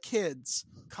 6-year-old kids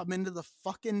come into the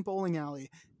fucking bowling alley,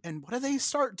 and what do they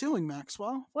start doing,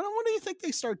 Maxwell? What do you think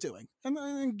they start doing? And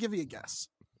then give you a guess.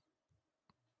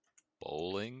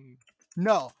 Bowling?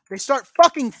 No, they start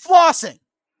fucking flossing.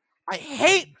 I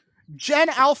hate Gen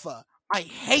Alpha. I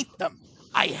hate them.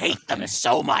 I hate them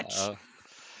so much.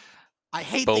 I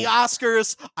hate the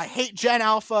Oscars. I hate Gen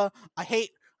Alpha. I hate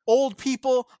old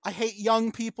people. I hate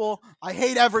young people. I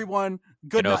hate everyone.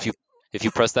 Good night. If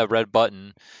you press that red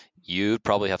button, you'd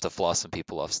probably have to floss some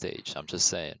people off stage. I'm just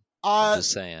saying.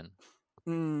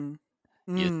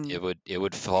 It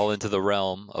would fall into the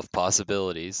realm of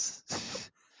possibilities.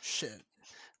 Shit.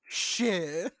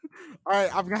 All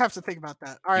right, I'm gonna have to think about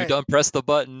that. All right. You don't press the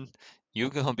button, you're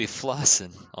gonna be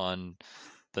flossing on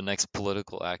the next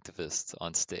political activist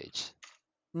on stage.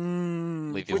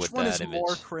 Leave you Which with one that is image.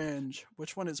 more cringe?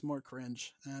 Which one is more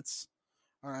cringe? That's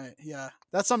all right. Yeah,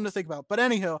 that's something to think about. But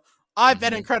anyhow, I've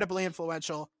been incredibly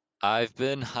influential. I've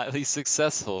been highly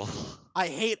successful. I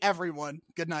hate everyone.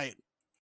 Good night.